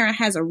that a parent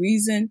has a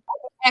reason,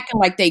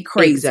 acting like they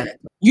crazy.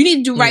 Exactly. You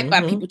need to do right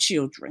by people's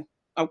children.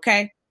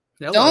 Okay?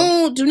 Do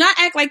not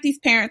act like these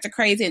parents are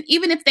crazy. And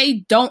even if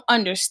they don't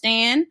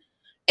understand,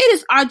 it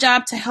is our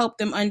job to help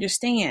them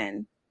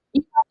understand.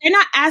 They're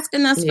not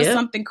asking us for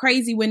something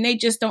crazy when they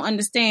just don't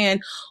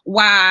understand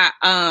why.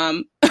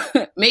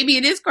 Maybe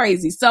it is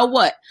crazy. So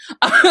what?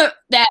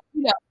 That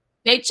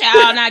they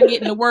child not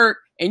getting to work,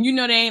 and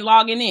they ain't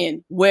logging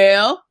in.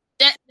 Well,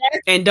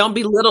 and don't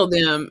belittle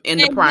them in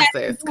the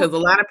process, because a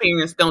lot of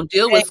parents don't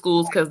deal with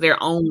schools because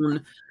their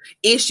own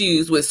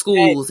issues with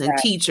schools and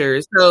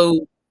teachers.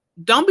 So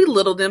don't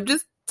belittle them.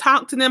 Just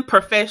talk to them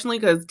professionally,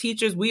 because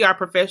teachers, we are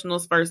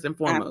professionals first and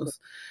foremost.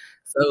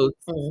 So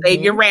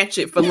save your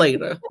ratchet for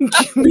later.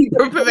 Be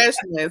a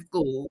professional at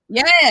school.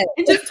 Yeah.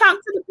 And just talk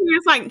to the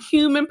parents like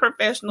human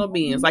professional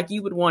beings, like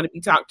you would want to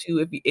be talked to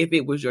if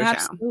it was your child.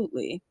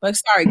 Absolutely. But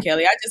sorry,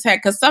 Kelly, I just had,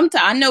 because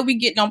sometimes I know we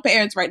getting on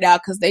parents right now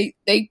because they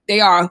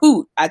are a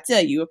hoot, I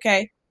tell you,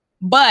 okay?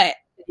 But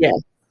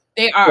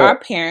they are our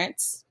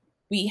parents.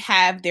 We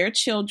have their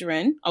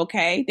children,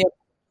 okay? Their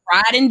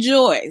pride and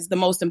joy is the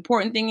most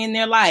important thing in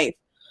their life.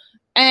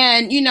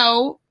 And,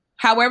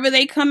 however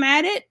they come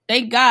at it,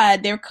 thank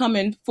God they're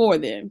coming for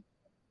them.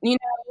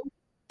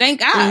 Thank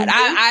God.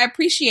 I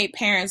appreciate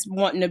parents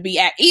wanting to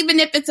be even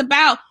if it's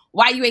about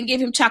why you ain't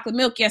give him chocolate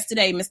milk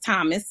yesterday, Miss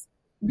Thomas.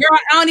 Girl,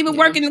 I don't even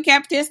work in the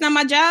cafeteria. It's not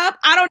my job.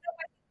 I don't know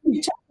why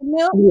you chocolate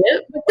milk.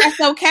 Yep. But that's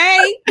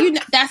okay.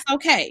 That's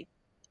okay.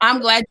 I'm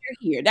glad you're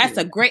here. That's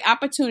a great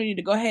opportunity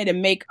to go ahead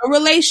and make a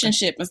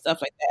relationship and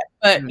stuff like that.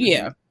 But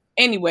yeah.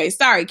 Anyway,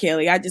 sorry,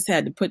 Kelly. I just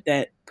had to put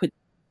that.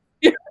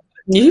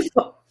 No,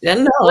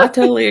 I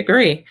totally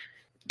agree.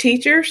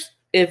 Teachers,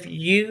 if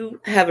you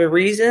have a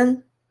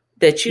reason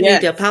that you need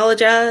to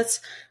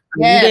apologize,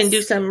 you didn't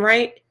do something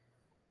right,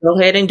 go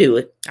ahead and do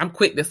it. I'm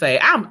quick to say,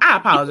 I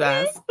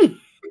apologize.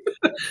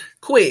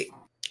 Quick.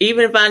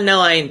 Even if I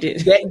know I ain't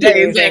did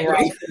anything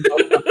wrong.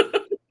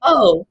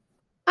 Oh,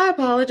 I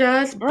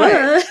apologize,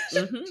 but it's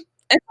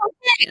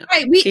okay.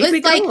 Right. keep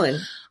it going.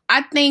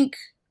 I think,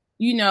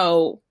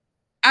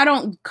 I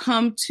don't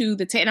come to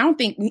the table. I don't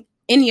think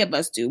any of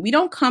us do. We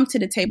don't come to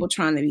the table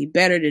trying to be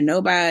better than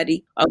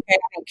nobody. Okay. I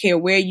don't care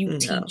where you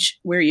teach,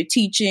 where you're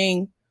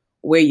teaching,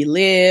 where you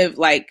live.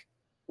 Like,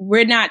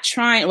 we're not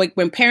trying, like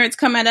when parents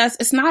come at us,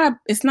 it's not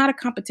a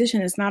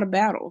competition. It's not a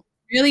battle.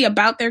 It's really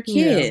about their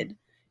kid.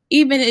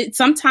 Even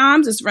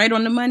sometimes it's right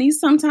on the money.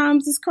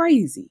 Sometimes it's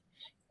crazy.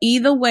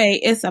 Either way,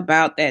 it's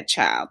about that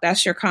child.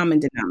 That's your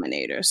common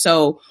denominator.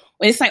 So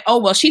when it's like, oh,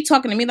 well, she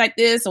talking to me like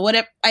this or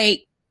whatever.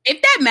 Like,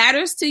 if that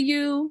matters to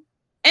you,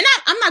 and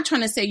I'm not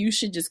trying to say you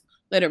should just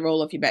let it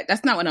roll off your back.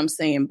 That's not what I'm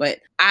saying. But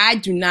I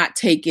do not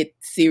take it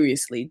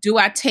seriously. Do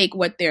I take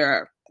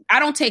I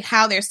don't take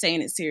how they're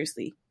saying it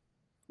seriously.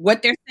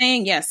 What they're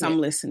saying, yes, I'm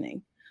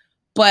listening.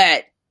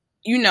 But,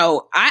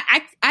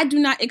 I do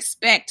not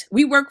expect,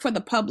 we work for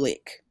the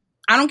public.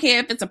 I don't care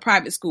if it's a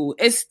private school.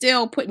 It's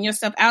still putting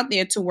yourself out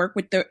there to work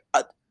with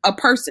a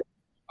person,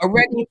 a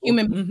regular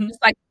human being,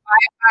 just like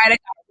a firefighter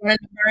run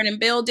a burning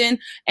building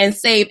and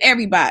save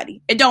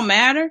everybody. It don't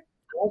matter.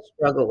 I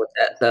struggle with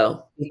that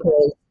though,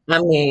 because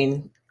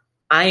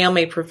I am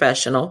a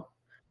professional,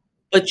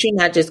 but you're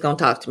not just gonna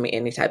talk to me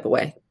any type of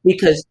way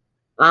because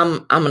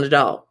I'm an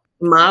adult.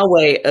 My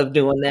way of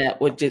doing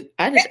that would just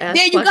ask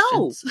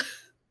questions.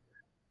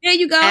 There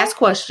you go. Ask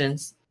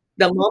questions.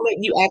 The moment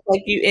you act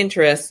like you're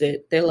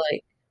interested, they're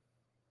like,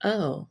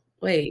 oh,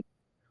 wait.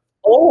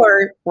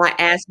 Or by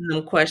asking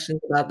them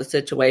questions about the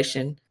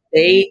situation,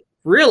 they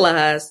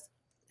realize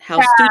how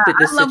stupid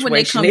this situation is. I love when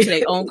they come to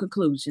their own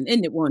conclusion,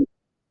 isn't it one?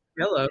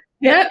 Hello.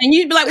 Yeah. And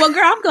you'd be like, well,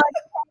 girl, I'm glad.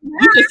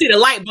 You can see the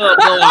light bulb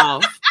go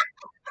off.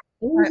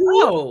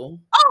 Oh,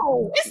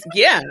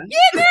 yeah, girl.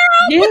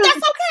 Yeah. But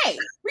that's okay.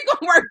 We're going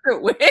to work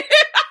through it.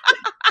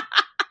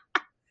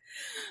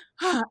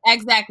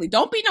 Exactly.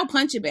 Don't be no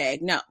punching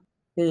bag. No,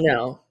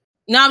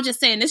 I'm just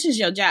saying this is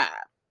your job.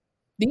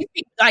 These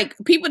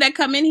people that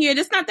come in here,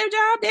 that's not their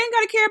job. They ain't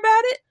got to care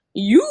about it.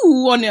 You,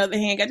 on the other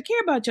hand, got to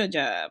care about your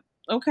job.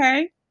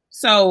 Okay?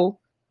 So,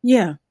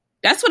 yeah.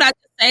 That's what I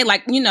say.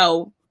 Like,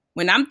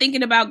 when I'm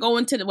thinking about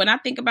when I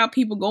think about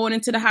people going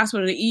into the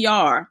hospital, the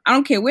ER, I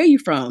don't care where you're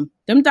from.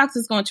 Them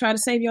doctors going to try to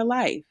save your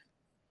life.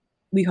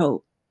 We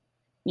hope.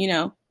 They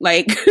don't,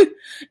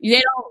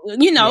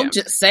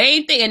 just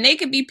same thing. And they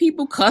could be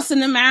people cussing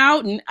them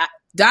out. And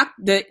have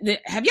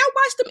y'all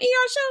watched them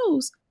ER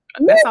shows?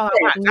 That's all I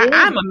watch.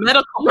 I'm a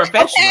medical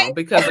professional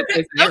because of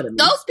this.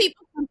 Those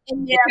people come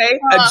in there. Okay,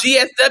 a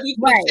GSW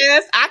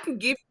test, I can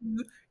give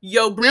you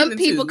your breathing. Them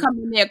people come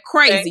in there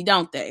crazy,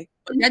 don't they?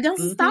 But that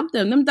doesn't stop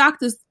them. Them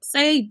doctors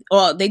say,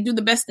 or they do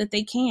the best that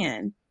they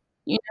can.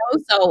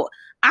 So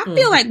I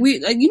feel like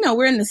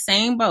we're in the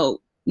same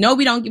boat. No,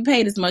 we don't get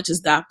paid as much as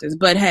doctors,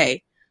 but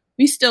hey,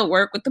 we still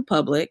work with the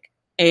public,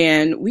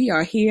 and we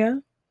are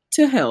here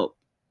to help,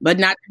 but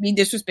not to be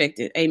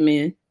disrespected.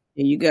 Amen.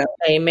 There you go.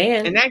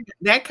 Amen. And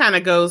that kind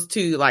of goes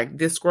to like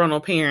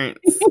disgruntled parents.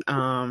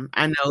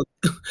 I know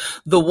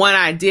the one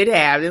I did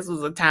have, this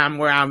was a time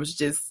where I was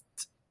just,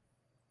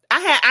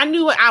 I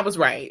knew I was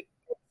right.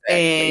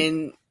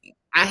 Exactly. And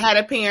I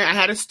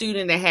had a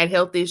student that had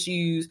health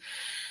issues.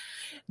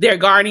 Their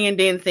guardian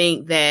didn't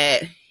think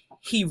that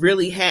he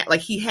really had,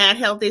 he had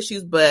health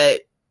issues,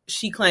 but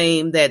she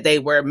claimed that they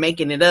were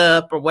making it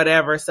up or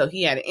whatever. So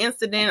he had an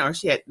incident, or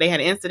they had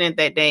an incident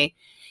that day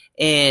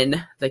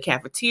in the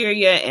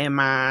cafeteria, and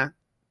my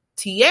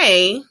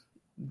TA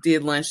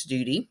did lunch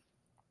duty,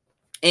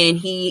 and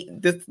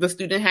the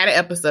student had an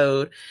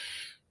episode.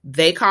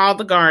 They called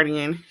the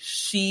guardian.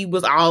 She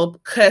was all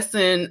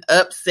cussing,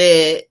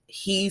 upset.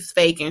 He's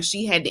faking.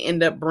 She had to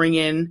end up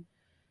bringing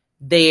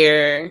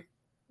their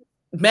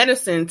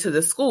medicine to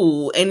the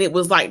school, and it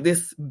was like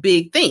this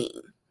big thing.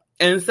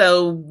 And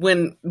so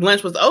when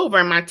lunch was over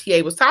and my TA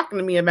was talking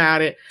to me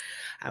about it,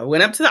 I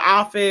went up to the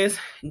office,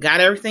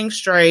 got everything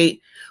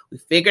straight. We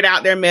figured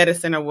out their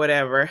medicine or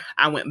whatever.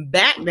 I went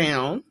back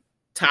down,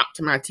 talked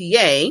to my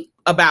TA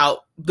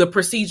about the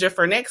procedure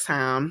for next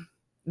time.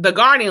 The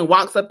guardian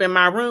walks up in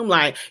my room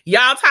like,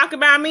 y'all talk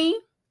about me?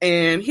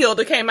 And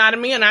Hilda came out of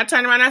me, and I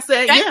turned around and I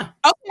said, yeah.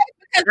 Okay,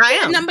 because I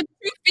am. Number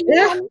 3 for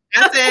you.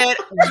 I said,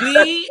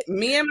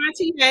 me and my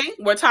TA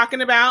were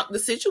talking about the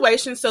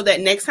situation so that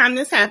next time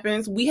this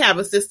happens, we have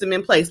a system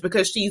in place,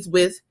 because she's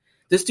with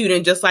the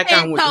student just like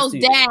I'm with the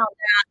student. Down.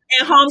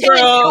 And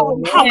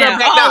homegirl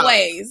back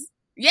always.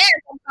 Yes,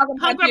 I'm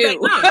talking about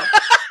you.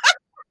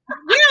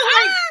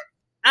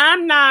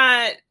 I'm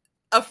not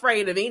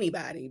afraid of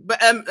anybody,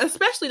 but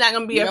especially not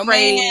going to be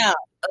afraid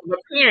of a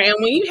parent.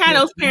 And when you have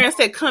those parents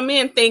that come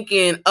in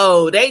thinking,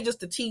 oh, they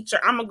just a teacher,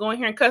 I'm going to go in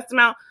here and cuss them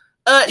out.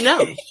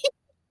 No.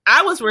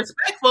 I was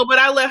respectful, but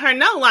I let her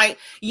know, like,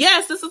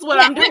 yes, this is what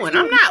I'm doing.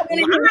 I'm not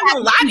going to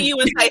lie to you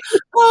and say,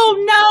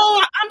 oh,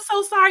 no, I'm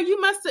so sorry. You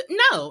must have.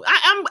 No,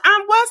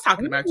 I was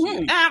talking about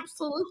you.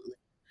 Absolutely.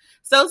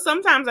 So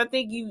sometimes I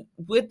think you,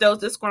 with those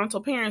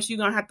disgruntled parents, you're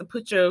going to have to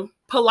put your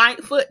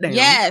polite foot down.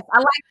 Yes, I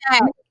like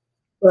that.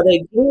 But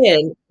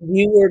again,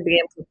 you were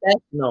being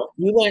professional.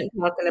 You weren't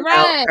talking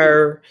about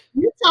her.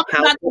 You're talking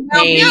about the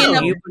plan.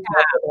 well-being. You were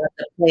talking about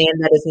the plan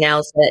that is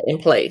now set in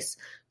place.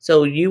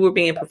 So you were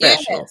being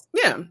professional. Yes.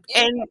 Yeah.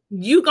 And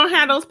you going to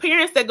have those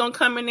parents that going to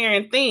come in there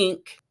and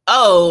think,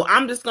 oh,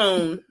 I'm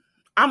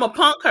a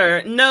punk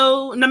her.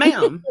 No,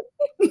 ma'am.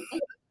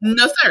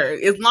 No, sir.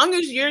 As long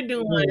as you're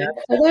doing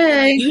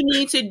what you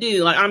need to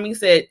do, like Ami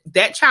said,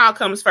 that child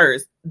comes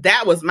first.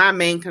 That was my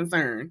main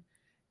concern.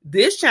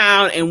 This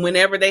child, and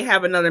whenever they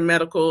have another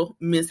medical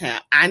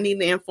mishap, I need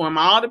to inform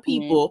all the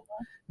people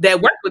that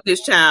work with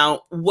this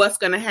child what's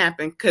going to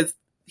happen, because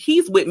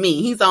he's with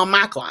me. He's on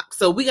my clock.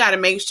 So we got to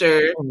make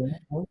sure,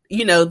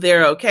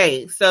 they're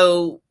okay.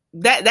 So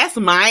that's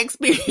my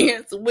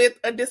experience with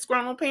a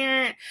disgruntled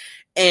parent.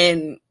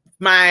 And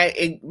my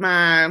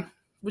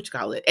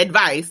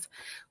advice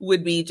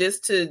would be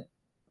just to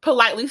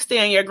politely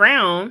stand your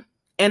ground.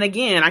 And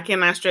again, I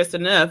cannot stress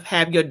enough,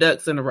 have your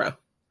ducks in a row.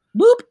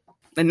 Boop.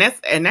 And that's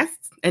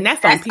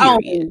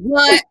on period.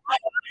 What?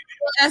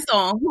 That's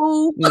on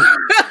who?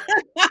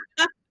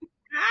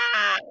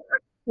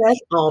 That's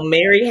on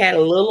Mary Had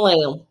a Little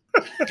Lamb.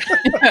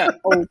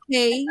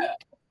 Okay.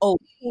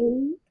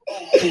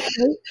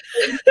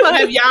 So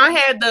have y'all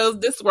had those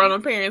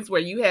disgruntled parents where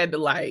you had to,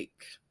 like,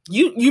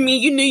 you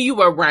mean you knew you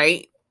were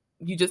right?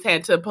 You just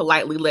had to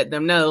politely let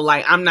them know,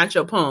 like, I'm not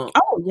your punk.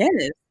 Oh,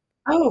 yes.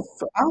 Oh,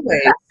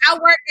 always. I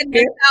work in the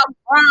South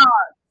Bronx.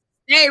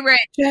 Stay rich.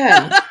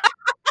 Yeah.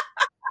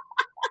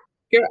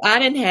 Girl, I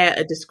didn't have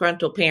a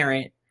disgruntled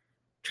parent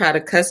try to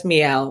cuss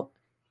me out,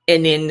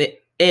 and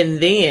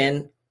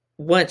then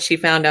once she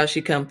found out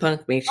she couldn't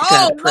punk me, she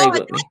tried to pray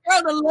with me.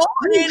 Oh, the Lord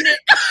in it.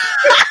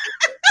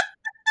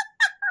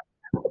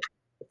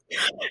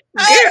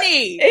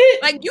 Honey,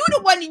 like, you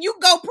the one that you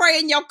go pray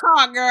in your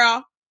car,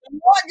 girl. The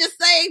Lord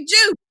just saved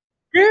you.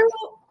 Girl,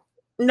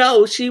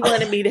 no, she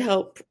wanted me to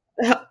help.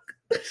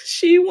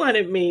 She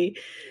wanted me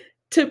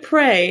to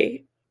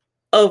pray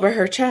over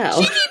her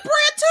child. She need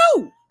prayer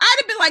too. I'd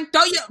have been like,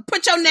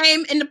 put your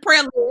name in the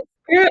prayer list.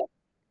 Girl,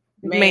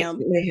 ma'am.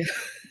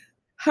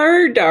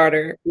 Her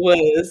daughter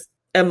was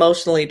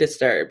emotionally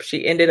disturbed.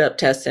 She ended up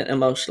testing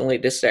emotionally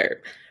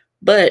disturbed.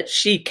 But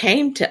she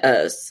came to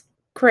us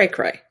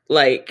cray-cray.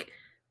 Like,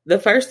 the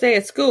first day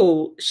at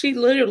school, she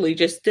literally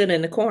just stood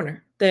in the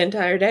corner the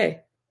entire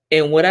day.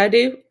 And what I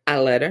do, I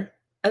let her.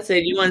 I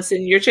said, you want to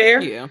sit in your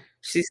chair? Yeah.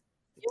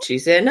 She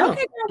said no.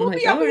 Okay, girl, we'll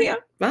be over here.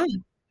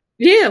 Fine.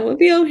 Yeah, we'll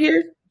be over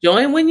here.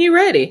 Join when you're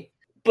ready.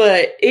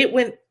 But it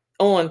went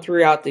on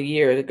throughout the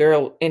year. The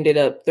girl ended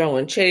up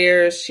throwing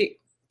chairs.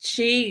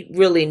 She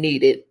really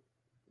needed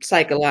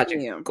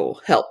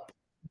psychological help.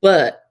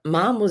 But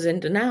mom was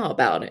in denial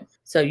about it.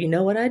 So you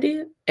know what I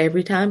did?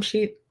 Every time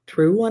she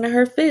threw one of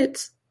her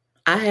fits,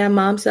 I had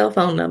mom's cell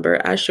phone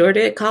number. I sure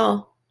did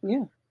call.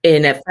 Yeah.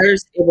 And at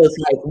first it was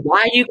like,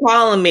 why are you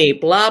calling me?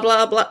 Blah,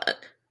 blah, blah.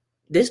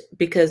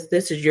 Because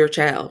this is your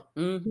child.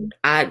 Mm-hmm.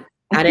 I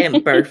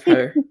didn't birth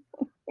her.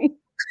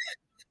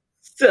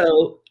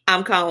 So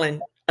I'm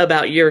calling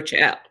about your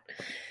child.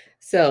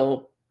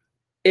 So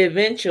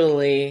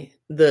eventually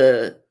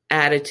the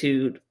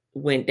attitude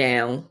went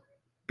down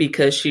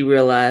because she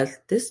realized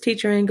this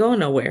teacher ain't going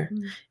nowhere.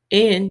 Mm-hmm.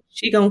 And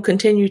she gonna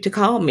continue to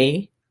call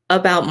me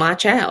about my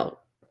child.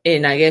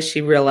 And I guess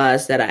she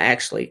realized that I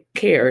actually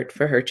cared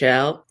for her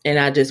child. And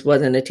I just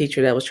wasn't a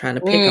teacher that was trying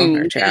to pick on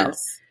her child.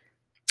 Yes.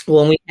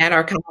 When we had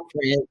our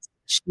conference,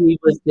 she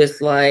was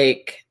just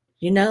like,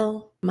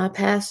 my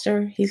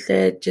pastor, he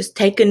said, just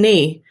take a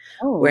knee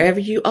wherever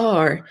you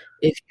are.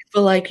 If you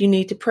feel like you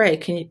need to pray,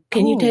 can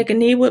you take a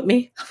knee with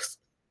me?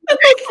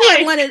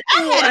 I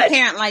had a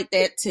parent like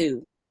that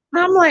too.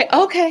 I'm like,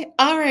 okay,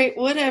 all right,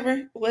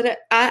 whatever.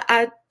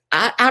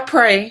 I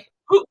pray.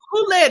 Who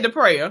led the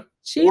prayer?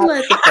 She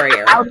led the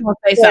prayer. I was going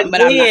to say something, but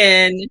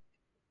then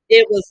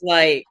it was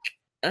like,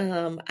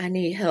 I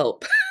need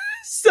help.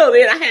 So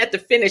then I had to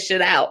finish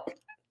it out.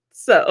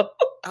 So.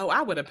 Oh,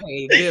 I would have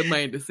paid good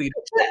money to see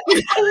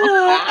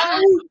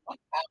that.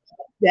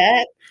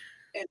 That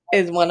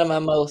is one of my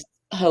most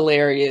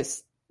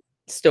hilarious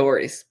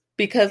stories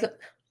because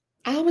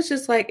I was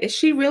just like, is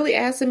she really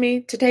asking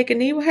me to take a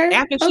knee with her?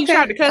 After she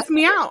tried to cuss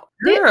me out.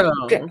 Girl.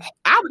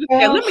 I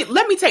was just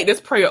let me take this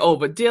prayer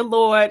over. Dear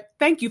Lord,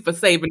 thank you for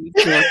saving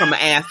this man from an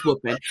ass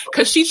whooping.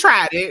 Because she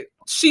tried it.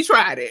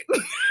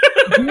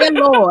 Dear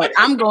Lord,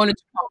 I'm going to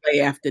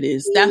Chipotle after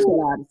this. That's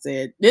what I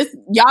said.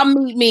 Y'all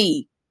meet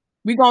me.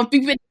 We're going to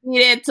be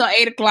there until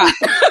 8:00.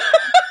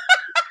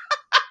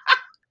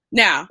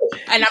 Now, and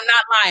I'm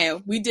not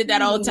lying. We did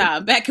that all the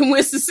time back in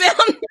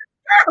Winston-Salem.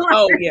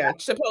 Oh, yeah.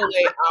 Chipotle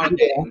all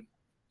day.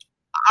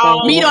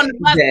 all meet on the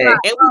bus day. stop,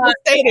 and we would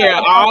stay there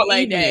all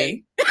day.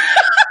 evening.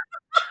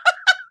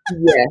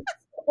 Yeah.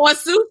 Or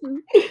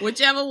sushi,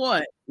 whichever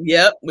one.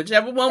 Yep,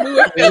 whichever one we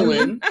were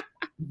feeling.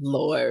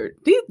 Lord,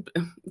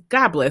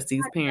 God bless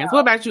these parents. What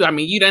about you? I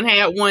mean, you done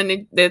had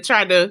one that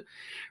tried to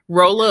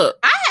roll up.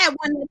 I had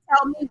one that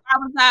told me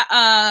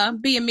I was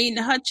being mean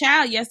to her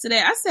child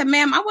yesterday. I said,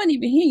 "Ma'am, I wasn't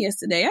even here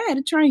yesterday. I had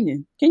a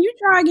training. Can you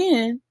try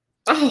again?"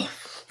 Oh,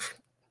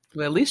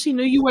 well, at least she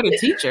knew you were the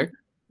teacher.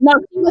 No,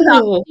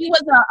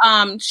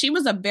 she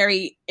was a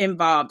very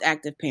involved,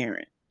 active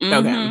parent.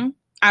 Mm-hmm. Okay.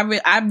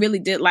 I really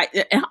did like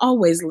it. I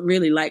always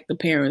really like the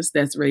parents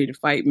that's ready to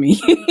fight me.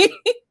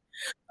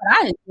 But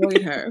I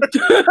enjoyed her.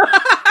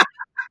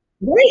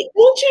 wait,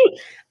 don't you?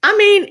 I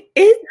mean,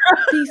 it'd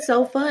be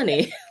so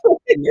funny.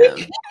 Yeah.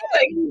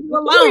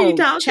 Who are you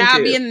talking Child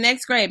to? be in the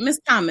next grade. Miss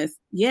Thomas.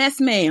 Yes,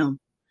 ma'am.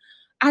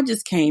 I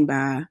just came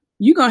by.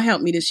 You gonna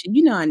help me this year?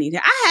 You know I need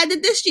it. I had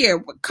it this year.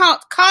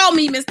 Call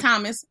me, Miss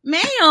Thomas.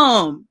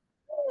 Ma'am.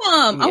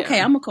 Yeah. Okay,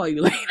 I'm gonna call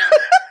you later.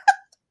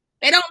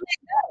 They don't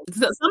make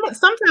So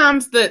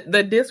sometimes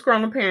the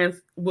disgruntled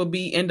parents will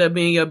end up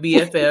being your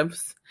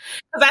BFFs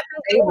because I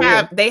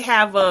think they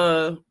have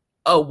a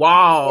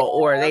wall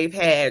or they've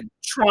had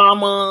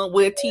trauma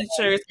with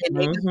teachers and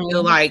they just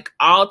feel like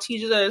all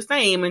teachers are the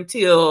same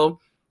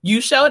until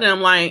you show them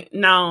like,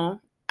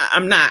 no,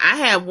 I'm not. I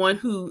had one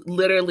who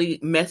literally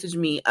messaged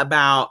me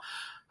about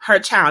her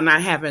child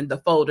not having the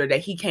folder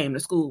that he came to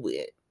school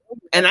with,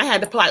 and I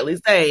had to politely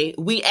say,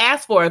 we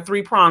asked for a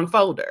 3-pronged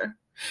folder.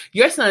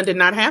 Your son did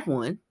not have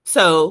one,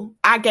 so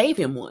I gave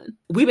him one.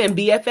 We've been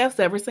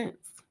BFFs ever since.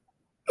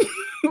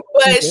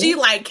 But she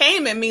like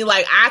came at me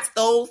like I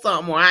stole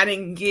something or I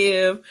didn't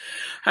give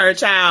her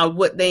child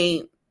what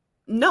they.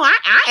 No, I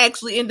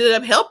actually ended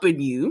up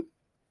helping you.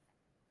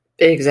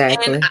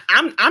 Exactly. And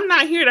I'm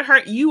not here to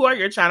hurt you or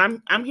your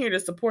child. I'm here to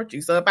support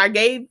you. So if I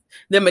gave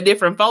them a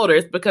different folder,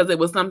 it's because it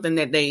was something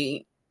that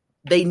they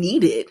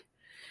needed.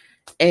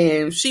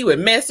 And she would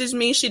message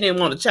me. She didn't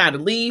want the child to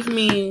leave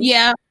me.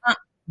 Yeah.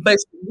 But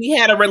we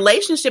had a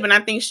relationship, and I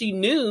think she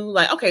knew,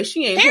 like, okay,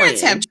 she ain't Parents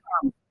playing. have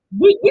trauma.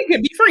 We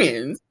could be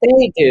friends.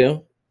 They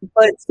do.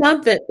 But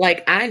something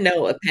like I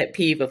know a pet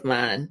peeve of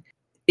mine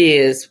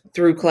is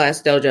through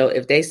Class Dojo.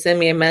 If they send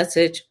me a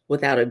message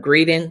without a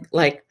greeting,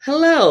 like,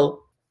 hello,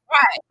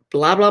 Right.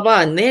 blah, blah,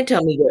 blah, and then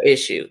tell me your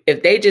issue.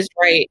 If they just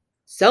write,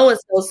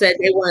 so-and-so said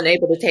they weren't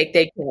able to take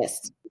their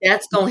test,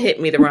 that's going to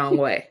hit me the wrong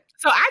way.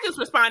 So I just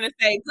respond and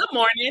say, good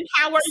morning,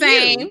 how are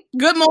Same. you?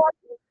 Good morning.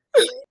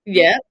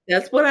 Yeah,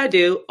 that's what I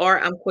do. Or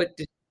I'm quick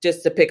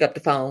to pick up the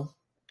phone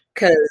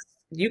because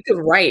you can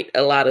write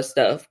a lot of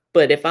stuff.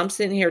 But if I'm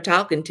sitting here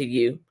talking to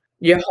you,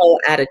 your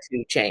whole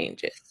attitude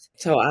changes.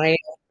 So I am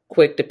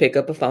quick to pick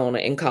up a phone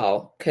and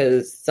call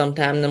because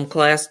sometimes them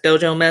Class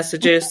Dojo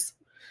messages,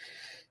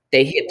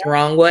 they hit the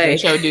wrong way. They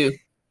sure do.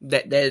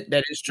 That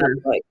is true.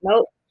 I'm like,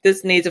 nope,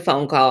 this needs a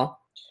phone call.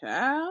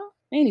 Child.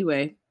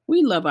 Anyway,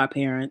 we love our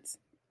parents.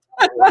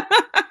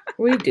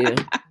 We do.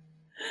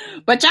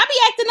 But y'all be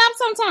acting up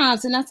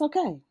sometimes, and that's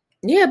okay.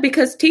 Yeah,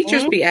 because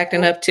teachers be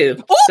acting up too.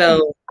 Ooh. So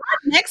Our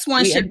next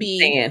one should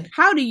be understand.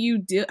 how do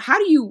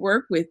you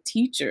work with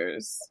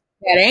teachers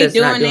that ain't That's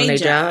not doing their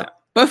job,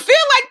 but feel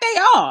like they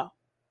are,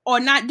 or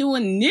not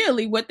doing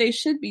nearly what they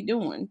should be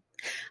doing?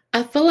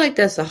 I feel like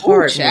that's a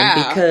hard one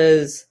child.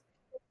 because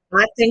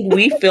I think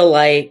we feel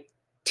like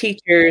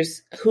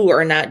teachers who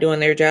are not doing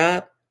their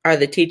job are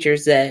the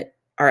teachers that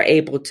are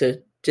able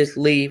to just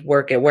leave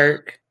work at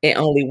work and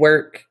only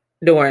work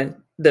during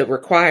the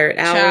required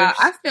hours. Child,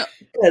 I feel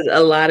Because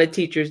a lot of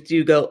teachers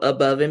do go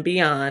above and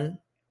beyond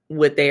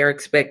what they are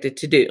expected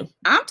to do.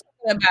 I'm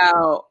talking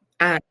about.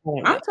 I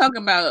don't know. I'm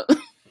talking about.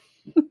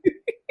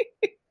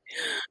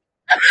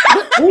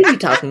 What are you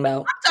talking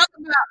about?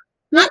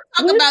 I'm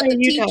talking What about are the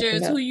you talking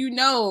teachers about? who you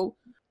know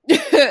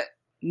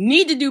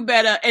need to do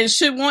better and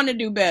should want to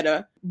do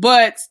better,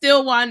 but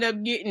still wind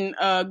up getting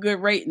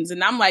good ratings.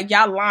 And I'm like,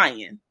 y'all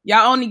lying.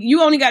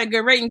 You only got a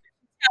good rating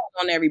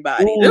on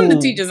everybody. Them the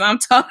Ooh. teachers I'm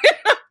talking.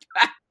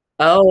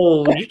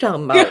 Oh, you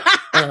talking about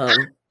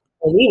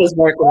when we was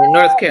working in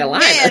North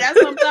Carolina. Yeah, that's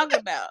what I'm talking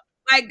about.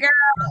 Like, girl,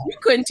 you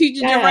couldn't teach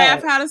a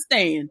giraffe how to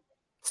stand.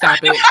 Stop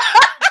it.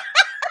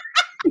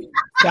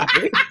 Stop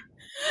it.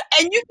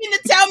 And you mean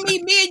to tell me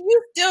and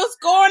you still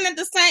scoring at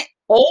the same?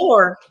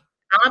 Or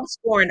I'm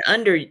scoring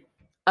under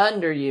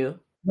you,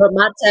 but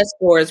my test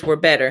scores were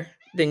better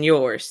than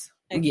yours.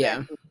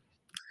 Yeah.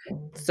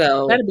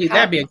 So That'd be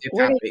a good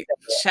topic.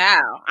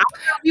 Child. I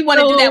don't know if you want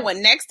to do that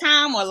one next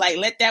time or like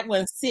let that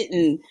one sit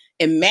and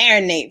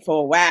marinate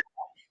for a while.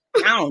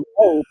 I don't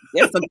know.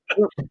 That's a good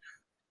one.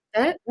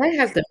 that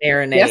has to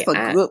marinate. That's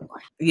a good one.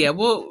 Yeah,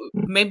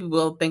 maybe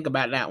we'll think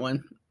about that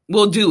one.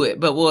 We'll do it,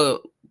 but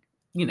we'll,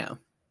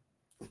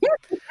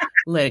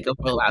 let it go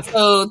for a while.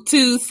 So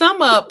to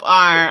sum up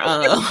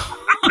our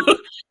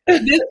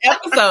this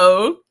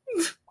episode,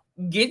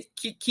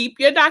 keep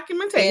your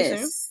documentation.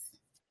 Yes.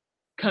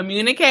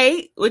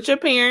 Communicate with your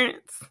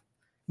parents.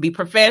 Be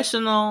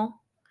professional,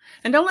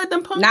 and don't let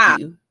them punk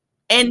you.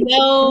 And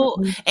know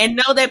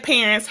that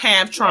parents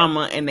have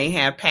trauma and they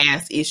have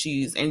past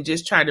issues, and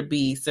just try to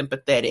be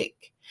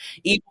sympathetic.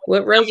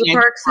 What Rosa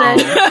Parks said?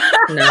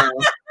 No.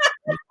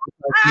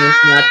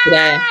 Not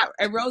today.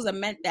 And Rosa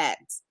meant that.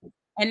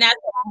 And that's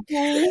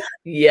the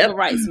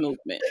rights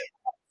movement.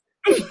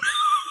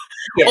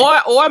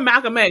 Yes. Or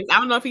Malcolm X. I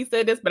don't know if he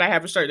said this, but I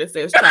have a shirt that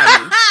says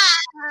try me.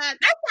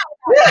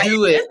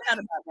 Do it.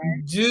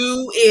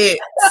 Do it.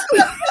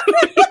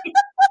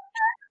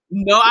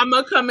 No, I'm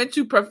gonna come at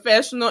you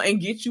professional and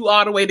get you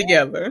all the way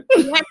together.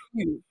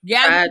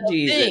 Yeah,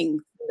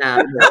 Jesus.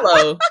 Nah,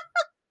 hello.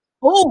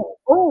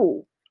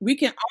 Oh, we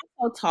can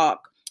also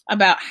talk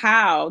about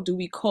how do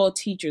we call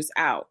teachers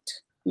out?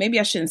 Maybe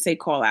I shouldn't say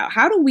call out.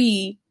 How do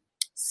we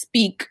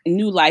speak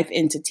new life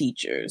into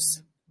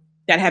teachers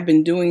that have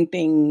been doing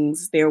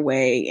things their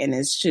way, and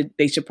they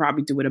should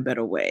probably do it a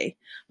better way?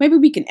 Maybe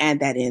we can add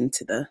that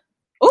into the.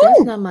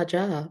 That's not my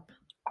job.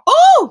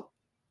 Oh.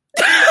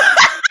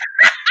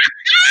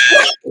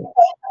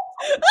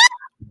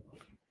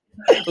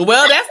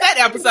 Well, that's that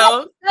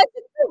episode.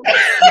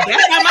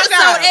 That's not my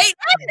job.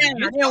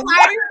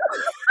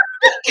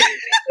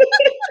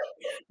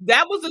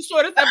 That was the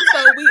shortest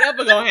episode we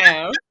ever gonna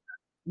have.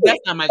 That's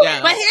not my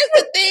job. But here's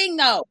the thing,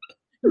 though.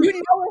 You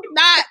know it's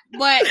not,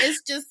 but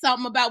it's just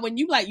something about when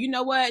you like, you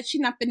know what?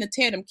 She's not finna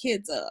tear them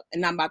kids up,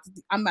 and I'm about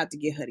to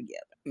get her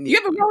together. You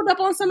ever rolled up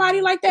on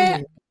somebody like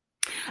that?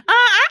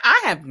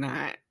 I have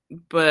not,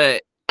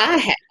 but I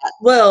have.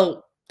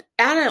 Well,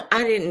 I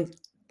didn't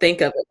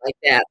think of it like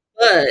that,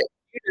 but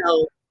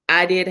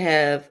I did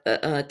have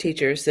a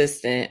teacher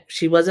assistant.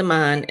 She wasn't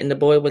mine, and the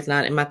boy was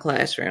not in my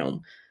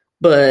classroom.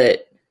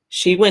 But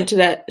she went to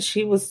that.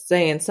 She was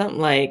saying something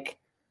like,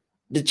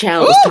 "The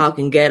child was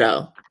talking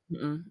ghetto."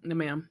 No,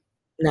 ma'am.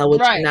 Now, what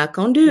you're not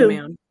gonna do? No,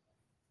 ma'am.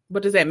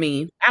 What does that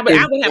mean? I would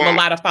have a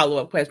lot of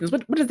follow-up questions.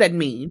 What does that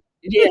mean?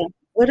 Yeah.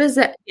 What is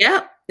that?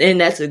 Yeah. And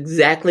that's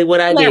exactly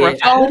what I did. What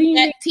do you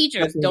mean?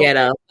 Teachers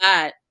don't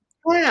slide.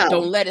 Wow.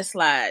 Don't let it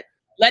slide.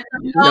 Let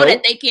them know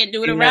that they can't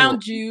do it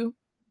around you.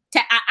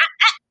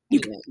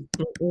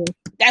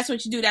 That's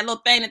what you do. That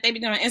little thing that they be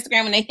doing on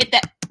Instagram when they hit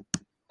that.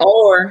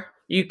 Or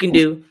you can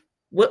do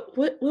what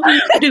do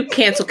you do?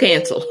 Cancel.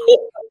 Cancel.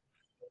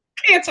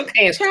 I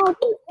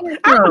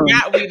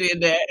forgot we did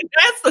that.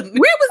 Where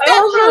was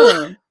that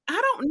from?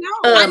 I don't know.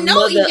 I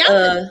know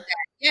Iyanla.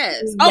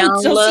 Yes.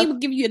 Oh, so she would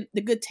give you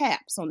the good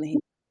taps on the head.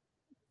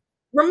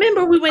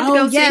 Remember we went to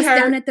go see her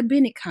down at the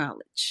Bennett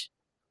College.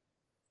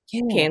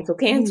 Yeah.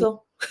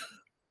 Cancel.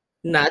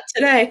 Not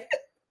today.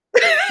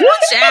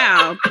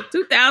 Child,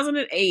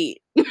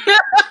 2008.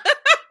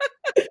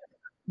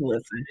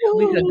 Listen,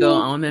 we could go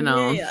on and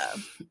on. Yeah.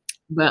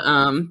 But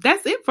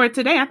that's it for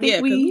today. I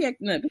think we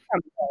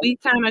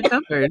kind of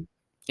covered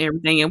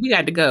everything, and we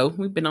got to go.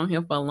 We've been on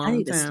here for a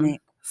long time.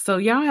 So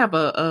y'all have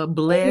a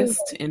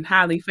blessed and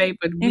highly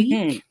favored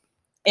week.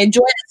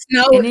 Enjoy the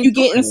snow if you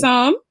getting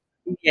some.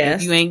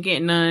 Yes. If you ain't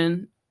getting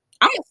none,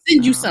 I'm gonna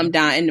send you some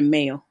down in the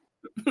mail.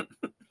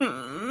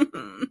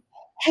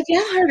 Have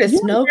y'all heard of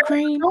snow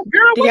cream?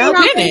 Girl, do y'all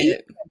get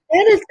it?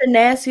 That is the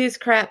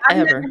nastiest crap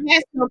ever.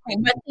 Snow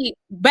cream. But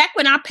back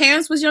when our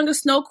parents was younger,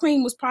 snow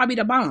cream was probably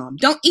the bomb.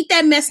 Don't eat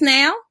that mess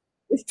now.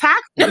 It's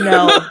toxic.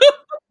 No.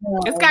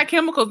 It's got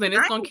chemicals in it.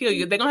 It's going to kill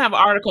you. They're going to have an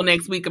article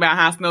next week about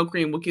how snow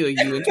cream will kill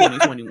you in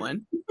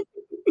 2021.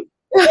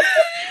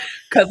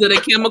 Because of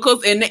the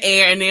chemicals in the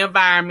air and the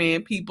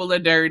environment, people are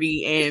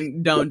dirty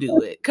and don't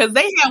do it. Because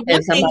they have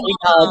and somebody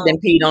dogged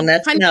and peed on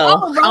that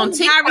snow. On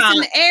TikTok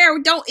in the air,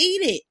 don't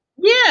eat it.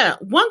 Yeah,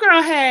 one girl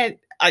had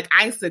like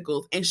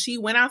icicles, and she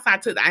went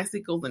outside, took the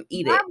icicles, and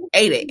ate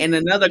it. And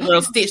another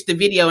girl stitched the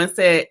video and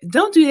said,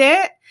 "Don't do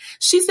that."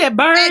 She said,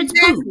 "Birds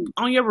poop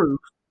on your roof.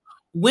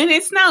 When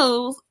it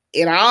snows,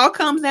 it all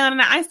comes down in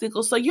the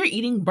icicles, so you're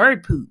eating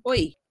bird poop."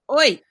 Oi.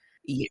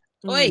 Yeah.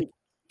 Oi.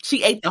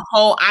 She ate the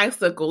whole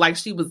icicle like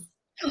she was.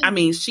 I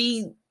mean,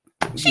 she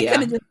could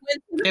have just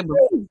went to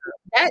the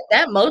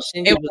that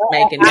motion it was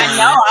making. I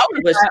know. I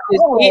was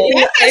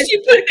she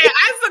put that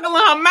icicle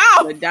in her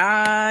mouth.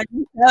 I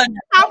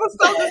was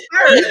so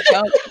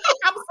disturbed.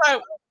 I was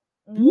like,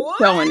 "What?"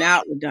 Going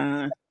out,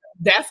 LaDon.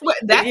 That's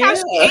how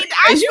she ate the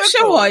icicle. Is you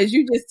sure? Or is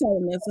you just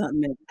telling us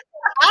something?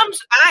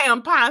 I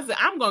am positive.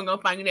 I'm going to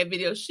go find you that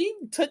video. She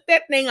took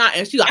that thing out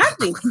and I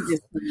think she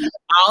just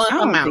all in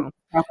her mouth.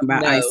 Talking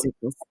about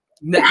icicles.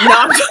 No.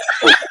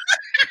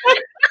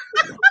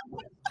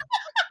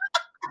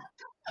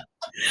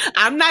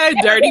 I'm not a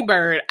dirty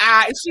bird.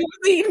 She was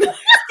eating.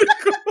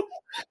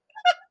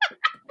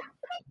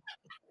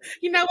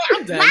 You know what?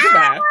 I'm done.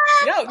 Goodbye.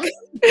 I'm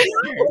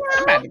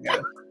about to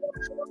go.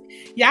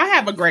 Y'all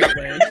have a great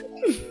one.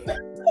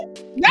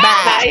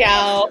 Bye,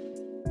 y'all.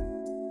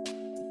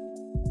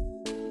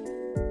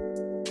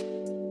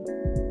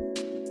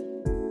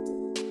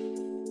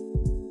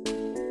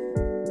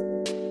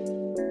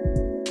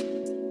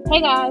 Hey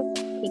guys,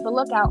 keep a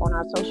lookout on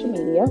our social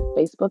media,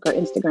 Facebook or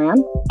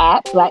Instagram,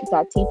 at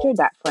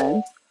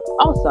black.teacher.friends.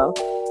 Also,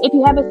 if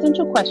you have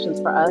essential questions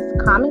for us,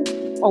 comments,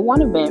 or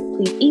want to vent,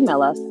 please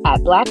email us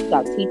at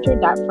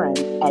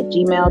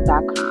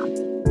black.teacher.friends@gmail.com.